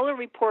the Mueller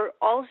report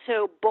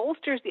also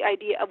bolsters the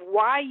idea of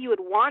why you would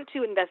want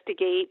to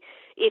investigate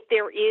if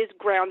there is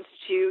grounds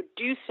to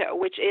do so,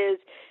 which is,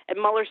 and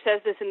Mueller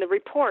says this in the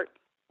report,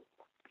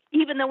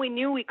 even though we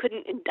knew we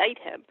couldn't indict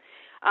him,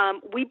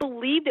 we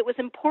believed it was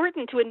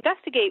important to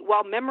investigate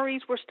while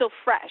memories were still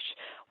fresh,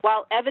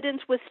 while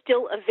evidence was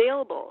still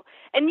available.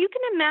 And you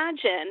can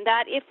imagine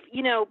that if,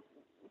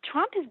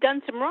 Trump has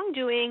done some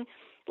wrongdoing,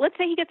 let's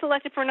say he gets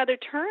elected for another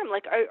term,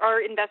 are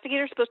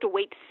investigators supposed to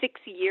wait 6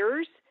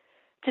 years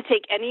to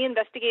take any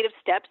investigative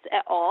steps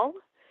at all?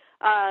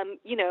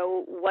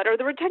 What are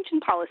the retention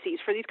policies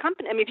for these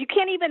companies? If you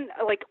can't even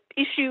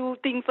issue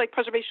things like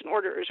preservation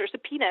orders or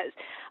subpoenas,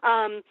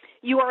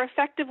 you are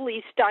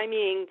effectively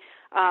stymieing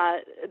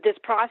this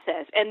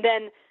process. And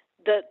then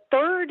the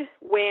third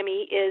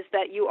whammy is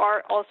that you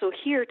are also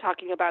here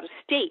talking about a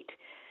state.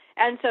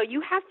 And so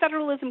you have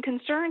federalism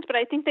concerns, but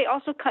I think they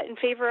also cut in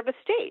favor of a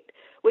state,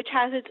 which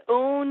has its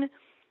own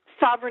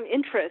sovereign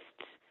interests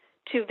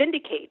to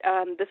vindicate.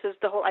 This is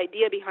the whole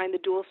idea behind the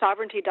dual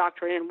sovereignty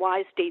doctrine and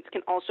why states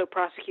can also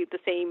prosecute the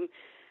same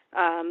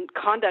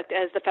conduct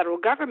as the federal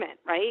government,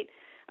 right?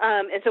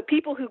 And so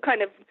people who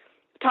kind of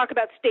talk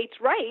about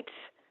states' rights,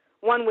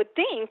 one would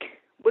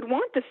think, would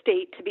want the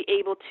state to be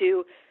able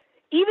to,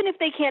 even if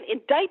they can't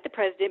indict the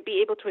president,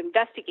 be able to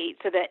investigate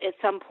so that at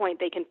some point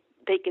they can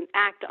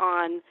act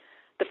on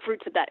the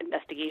fruits of that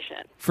investigation.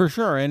 For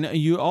sure. And and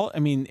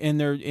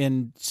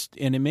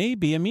it may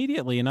be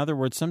immediately. In other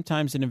words,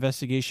 sometimes an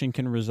investigation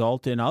can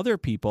result in other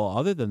people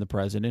other than the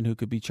president who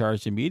could be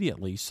charged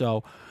immediately.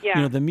 So,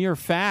 the mere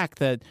fact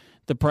that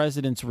the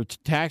president's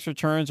tax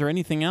returns or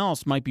anything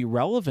else might be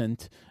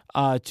relevant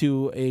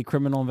to a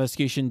criminal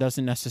investigation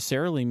doesn't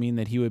necessarily mean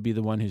that he would be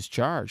the one who's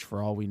charged. For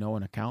all we know,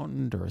 an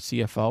accountant or a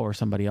CFO or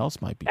somebody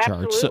else might be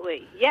charged.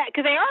 Absolutely. Yeah,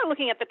 because they are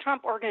looking at the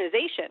Trump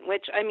organization,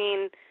 which,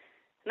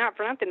 not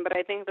for nothing, but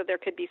I think that there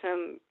could be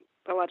some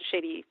a lot of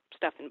shady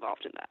stuff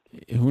involved in that.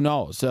 Who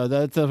knows?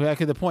 That's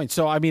exactly the point.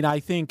 So, I mean, I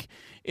think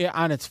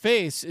on its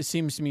face, it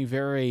seems to me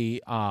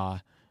very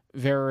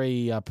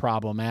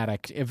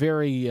problematic, a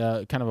very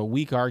kind of a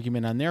weak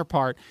argument on their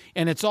part,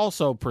 and it's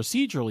also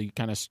procedurally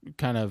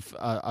kind of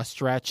a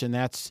stretch, and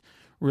that's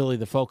really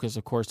the focus,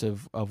 of course,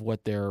 of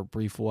what their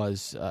brief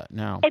was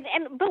now. But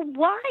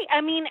why?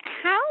 I mean,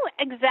 how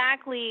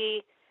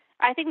exactly?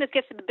 I think this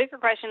gets to the bigger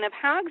question of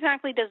how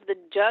exactly does the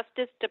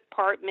Justice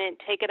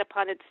Department take it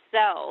upon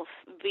itself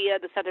via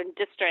the Southern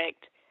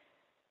District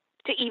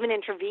to even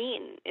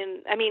intervene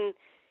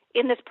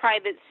in this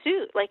private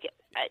suit? Like,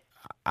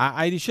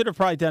 I should have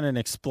probably done an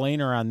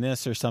explainer on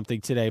this or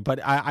something today, but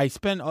I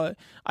spent a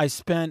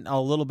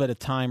little bit of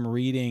time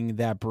reading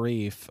that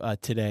brief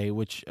today,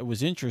 which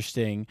was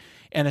interesting.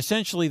 And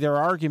essentially, their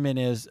argument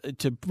is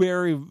to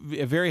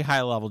a very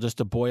high level, just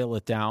to boil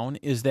it down,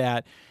 is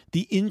that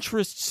the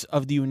interests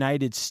of the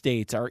United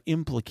States are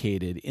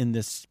implicated in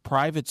this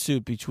private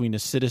suit between a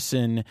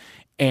citizen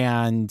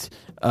and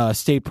a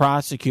state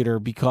prosecutor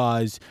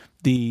because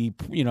the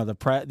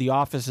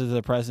office of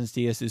the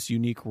presidency has this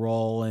unique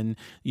role, and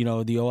the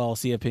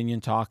OLC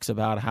opinion talks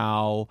about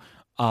how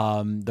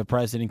the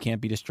president can't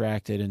be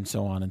distracted and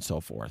so on and so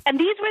forth. And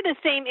these were the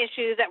same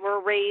issues that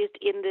were raised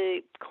in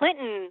the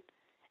Clinton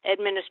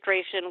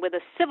administration with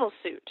a civil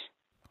suit.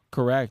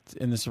 Correct.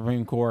 And the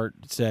Supreme Court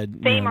said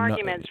same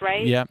arguments,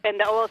 right? Yeah. And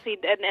the OLC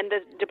and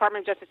the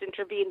Department of Justice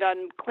intervened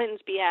on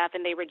Clinton's behalf,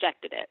 and they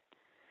rejected it.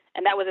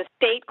 And that was a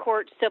state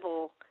court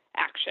civil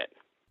action.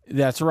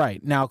 That's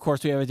right. Now, of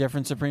course, we have a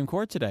different Supreme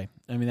Court today.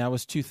 I mean, that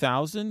was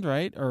 2000,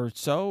 right, or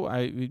so,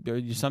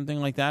 something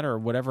like that, or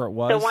whatever it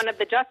was. So one of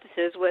the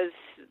justices was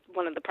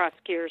one of the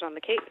prosecutors on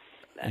the case.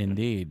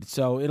 Indeed.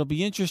 So it'll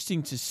be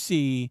interesting to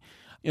see.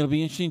 It'll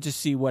be interesting to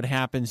see what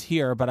happens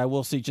here. But I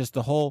will say, just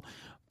the whole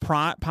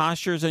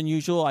posture is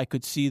unusual. I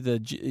could see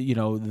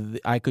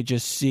I could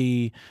just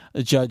see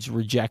the judge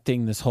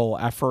rejecting this whole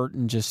effort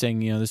and just saying,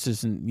 this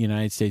isn't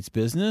United States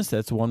business.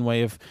 That's one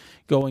way of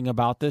going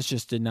about this,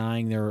 just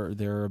denying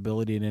their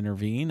ability to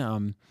intervene.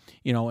 And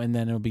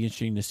then it'll be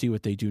interesting to see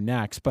what they do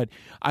next. But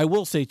I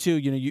will say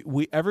too,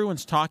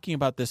 everyone's talking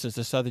about this as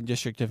the Southern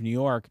District of New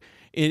York.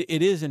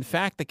 It is in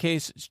fact the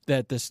case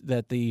that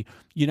the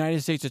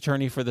United States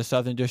Attorney for the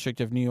Southern District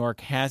of New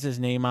York has his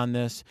name on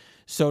this.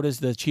 So does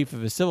the chief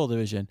of his civil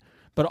division.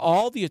 But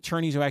all the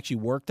attorneys who actually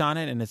worked on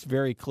it, and it's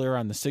very clear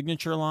on the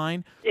signature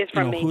line, is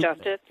from Maine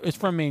Justice. It's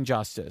from Maine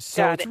Justice.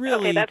 So it's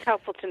really okay. That's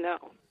helpful to know.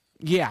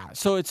 Yeah,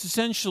 so it's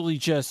essentially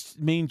just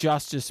Maine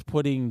Justice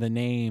putting the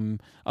name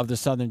of the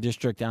Southern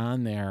District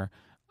on there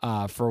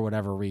for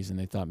whatever reason.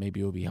 They thought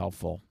maybe it would be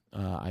helpful,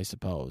 I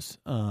suppose.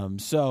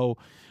 Maybe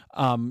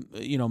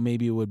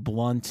it would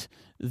blunt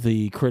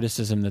the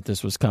criticism that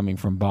this was coming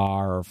from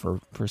Barr or for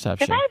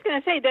perception. Because I was going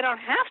to say, they don't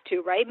have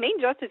to, right? Maine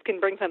Justice can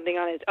bring something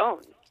on its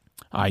own.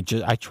 I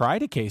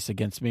tried a case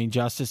against Maine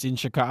Justice in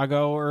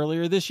Chicago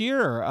earlier this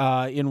year,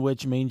 in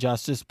which Maine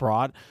Justice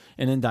brought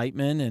an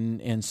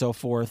indictment and so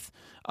forth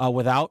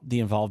without the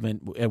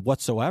involvement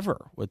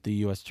whatsoever with the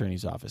U.S.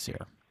 Attorney's Office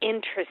here.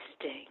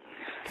 Interesting.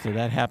 So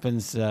that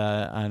happens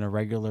on a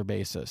regular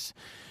basis.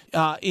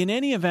 In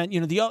any event,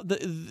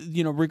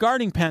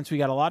 regarding Pence, we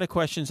got a lot of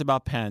questions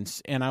about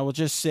Pence, and I will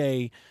just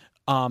say,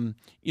 a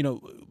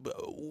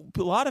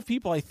lot of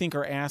people I think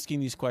are asking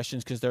these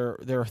questions because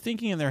they're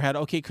thinking in their head,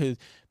 okay, could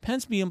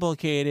Pence be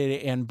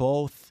implicated and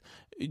both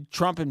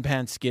Trump and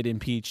Pence get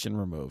impeached and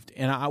removed?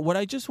 And what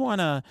I just want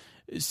to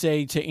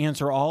say to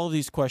answer all of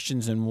these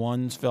questions in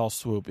one fell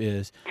swoop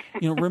is,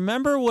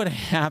 remember what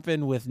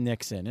happened with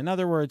Nixon. In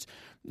other words,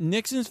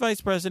 Nixon's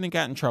vice president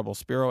got in trouble,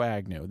 Spiro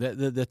Agnew.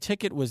 The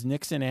ticket was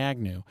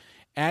Nixon-Agnew.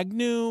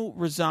 Agnew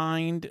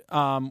resigned,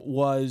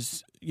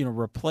 was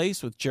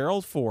replaced with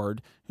Gerald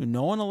Ford, who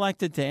no one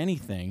elected to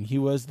anything. He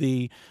was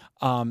the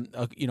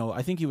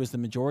I think he was the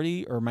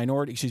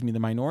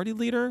minority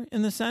leader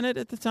in the Senate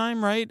at the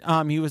time, right?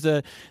 He was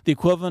the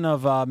equivalent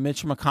of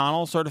Mitch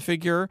McConnell sort of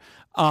figure.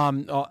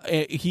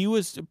 He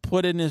was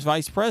put in as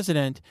vice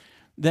president.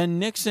 Then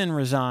Nixon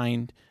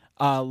resigned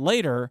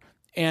later,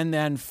 and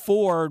then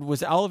Ford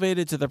was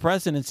elevated to the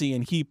presidency,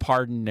 and he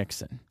pardoned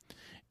Nixon.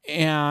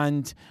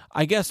 And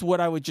I guess what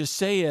I would just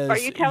say is... Are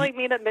you telling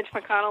me that Mitch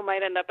McConnell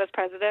might end up as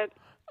president?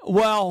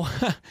 Well,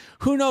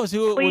 who knows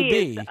who Please,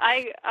 it would be?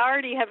 I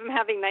already have him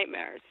having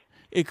nightmares.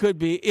 It could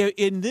be.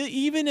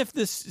 Even if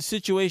this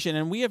situation,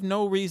 and we have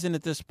no reason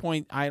at this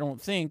point, I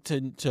don't think,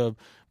 to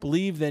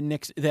believe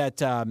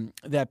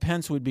that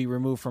Pence would be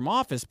removed from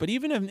office. But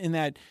even in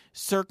that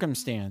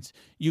circumstance,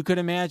 you could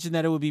imagine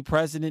that it would be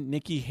President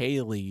Nikki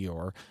Haley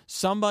or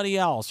somebody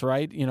else,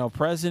 right?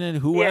 President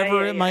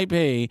whoever it might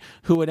be,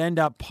 who would end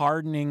up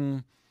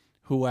pardoning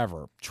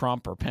whoever,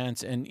 Trump or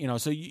Pence. And,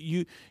 so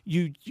you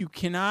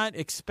cannot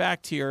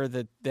expect here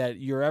that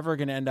you're ever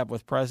going to end up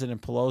with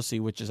President Pelosi,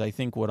 which is, I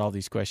think, what all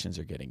these questions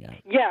are getting at.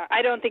 Yeah,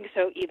 I don't think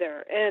so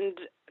either. And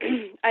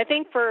I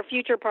think for a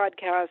future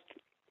podcast,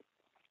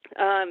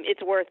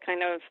 it's worth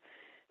kind of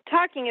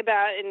talking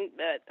about, and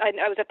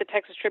I was at the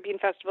Texas Tribune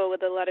Festival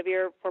with a lot of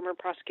your former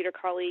prosecutor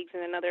colleagues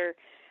and another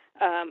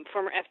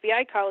former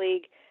FBI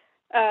colleague,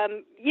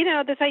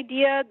 this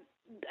idea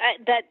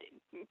that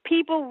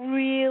people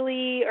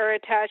really are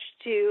attached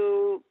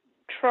to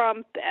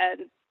Trump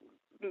and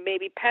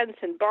maybe Pence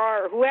and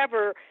Barr or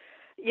whoever,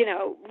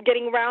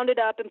 getting rounded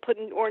up and put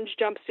in orange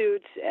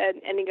jumpsuits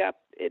and ending up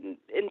in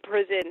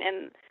prison.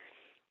 And,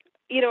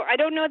 I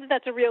don't know that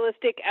that's a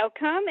realistic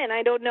outcome, and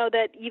I don't know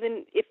that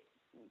even if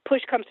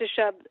push comes to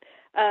shove,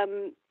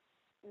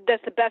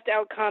 that's the best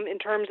outcome in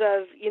terms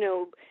of,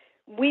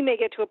 we may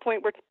get to a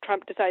point where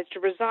Trump decides to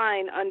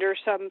resign under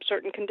some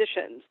certain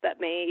conditions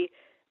that may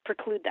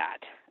preclude that.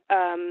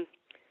 And,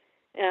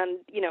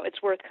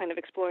 it's worth kind of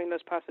exploring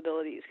those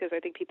possibilities because I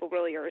think people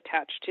really are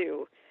attached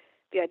to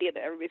the idea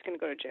that everybody's going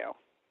to go to jail.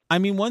 I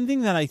mean, one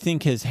thing that I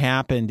think has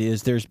happened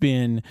is there's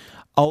been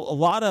a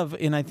lot of,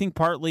 and I think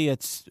partly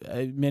it's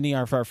many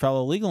of our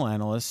fellow legal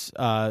analysts,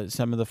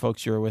 some of the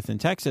folks you're with in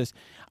Texas,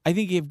 I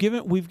think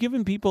we've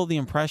given people the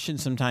impression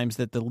sometimes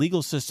that the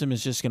legal system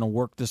is just going to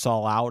work this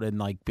all out and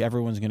like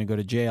everyone's going to go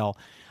to jail.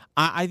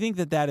 I think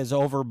that is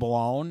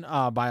overblown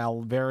by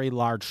a very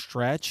large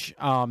stretch.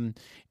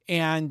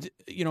 And,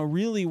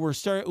 really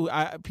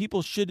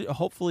people should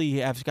hopefully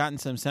have gotten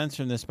some sense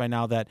from this by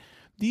now that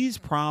these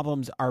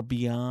problems are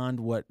beyond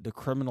what the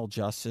criminal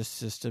justice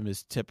system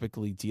is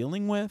typically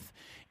dealing with.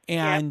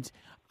 And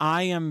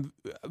I am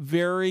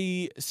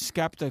very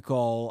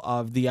skeptical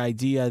of the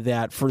idea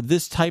that for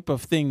this type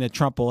of thing that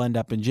Trump will end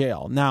up in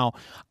jail. Now,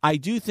 I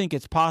do think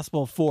it's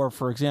possible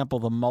for example,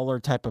 the Mueller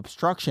type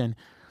obstruction.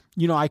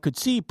 I could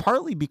see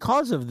partly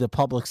because of the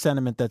public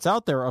sentiment that's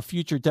out there, a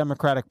future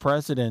Democratic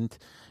president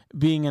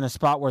being in a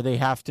spot where they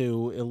have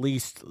to at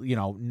least,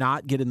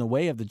 not get in the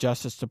way of the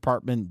Justice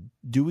Department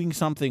doing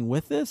something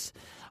with this.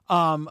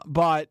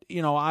 But,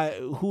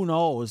 who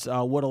knows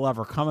what'll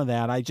ever come of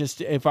that.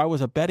 If I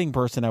was a betting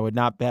person, I would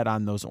not bet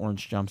on those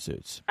orange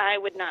jumpsuits. I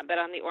would not bet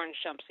on the orange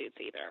jumpsuits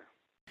either.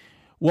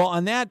 Well,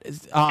 on that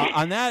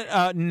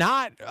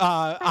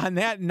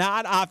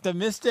not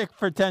optimistic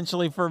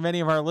potentially for many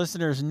of our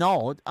listeners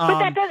note. But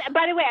that does.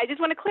 By the way, I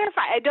just want to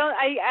clarify.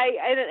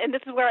 And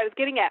this is where I was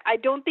getting at. I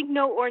don't think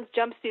no orange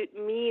jumpsuit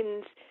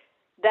means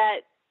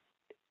that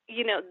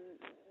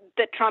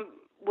that Trump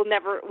would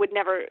never,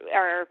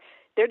 or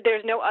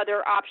there's no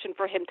other option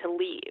for him to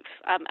leave.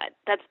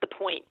 That's the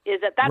point.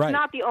 Is that's right.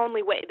 Not the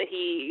only way that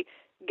he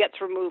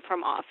gets removed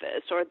from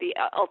office or the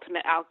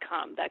ultimate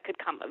outcome that could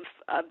come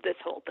of this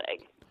whole thing.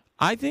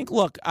 I think,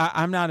 look,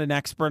 I'm not an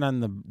expert on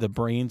the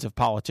brains of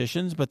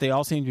politicians, but they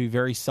all seem to be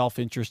very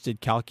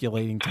self-interested,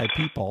 calculating type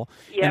people.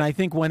 Yep. And I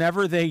think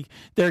whenever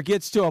there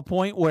gets to a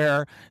point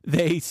where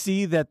they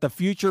see that the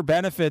future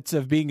benefits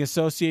of being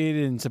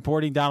associated and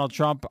supporting Donald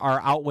Trump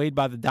are outweighed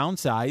by the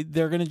downside,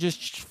 they're going to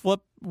just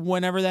flip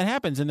whenever that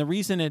happens. And the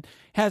reason it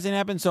hasn't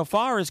happened so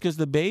far is because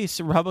the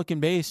Republican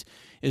base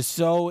is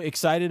so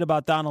excited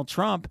about Donald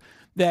Trump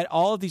that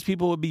all of these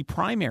people would be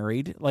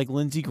primaried, like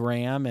Lindsey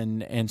Graham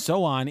and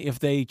so on, if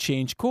they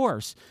change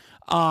course.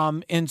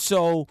 And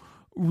so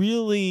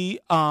really,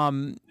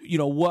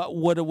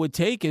 what it would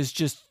take is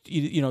just,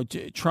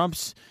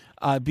 Trump's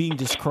being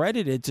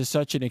discredited to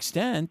such an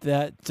extent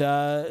that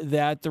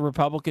the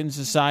Republicans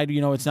decide,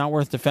 it's not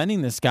worth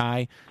defending this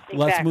guy. Exactly.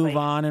 Let's move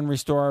on and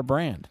restore our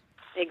brand.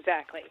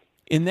 Exactly.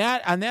 On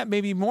that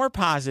maybe more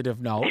positive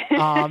note,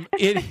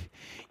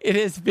 it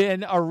has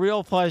been a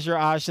real pleasure,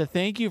 Asha.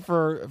 Thank you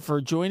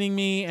for joining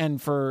me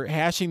and for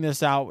hashing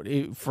this out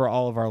for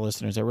all of our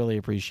listeners. I really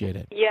appreciate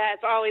it. Yeah,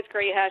 it's always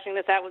great hashing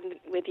this out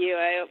with you.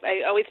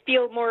 I always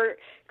feel more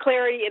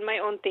clarity in my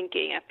own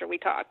thinking after we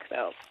talk.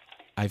 So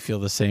I feel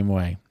the same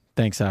way.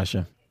 Thanks,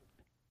 Asha.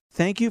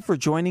 Thank you for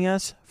joining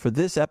us for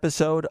this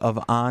episode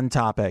of On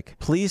Topic.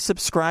 Please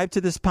subscribe to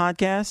this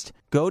podcast,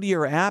 go to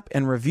your app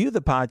and review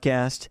the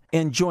podcast,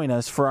 and join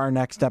us for our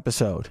next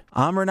episode.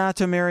 I'm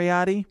Renato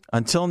Mariotti.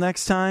 Until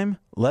next time,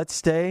 let's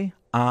stay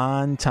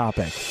on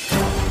topic.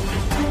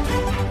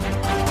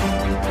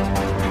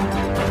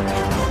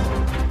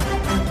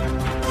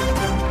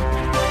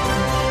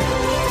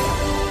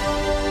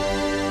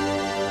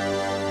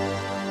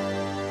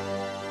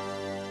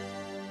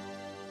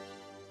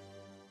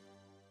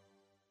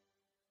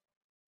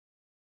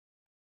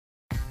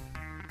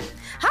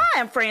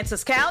 I'm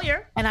Frances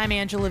Callier. And I'm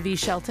Angela V.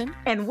 Shelton.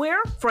 And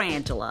we're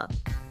Frangela.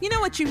 You know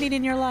what you need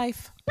in your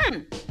life?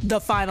 The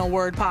Final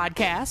Word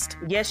podcast.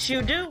 Yes,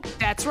 you do.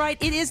 That's right.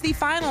 It is the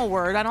final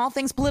word on all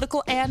things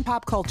political and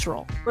pop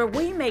cultural. Where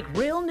we make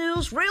real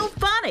news real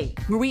funny.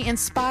 Where we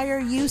inspire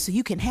you so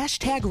you can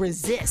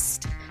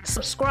 #resist.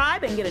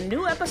 Subscribe and get a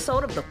new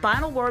episode of the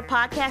Final Word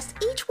podcast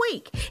each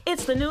week.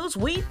 It's the news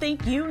we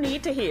think you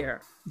need to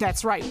hear.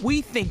 That's right.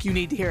 We think you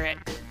need to hear it.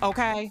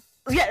 Okay?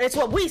 Yeah, it's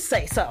what we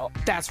say so.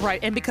 That's right.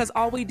 And because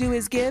all we do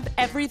is give,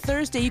 every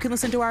Thursday you can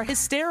listen to our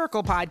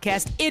hysterical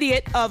podcast,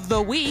 Idiot of the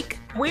Week.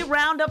 We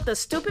round up the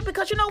stupid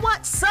because you know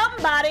what?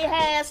 Somebody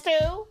has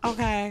to.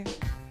 Okay.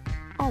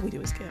 All we do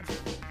is give.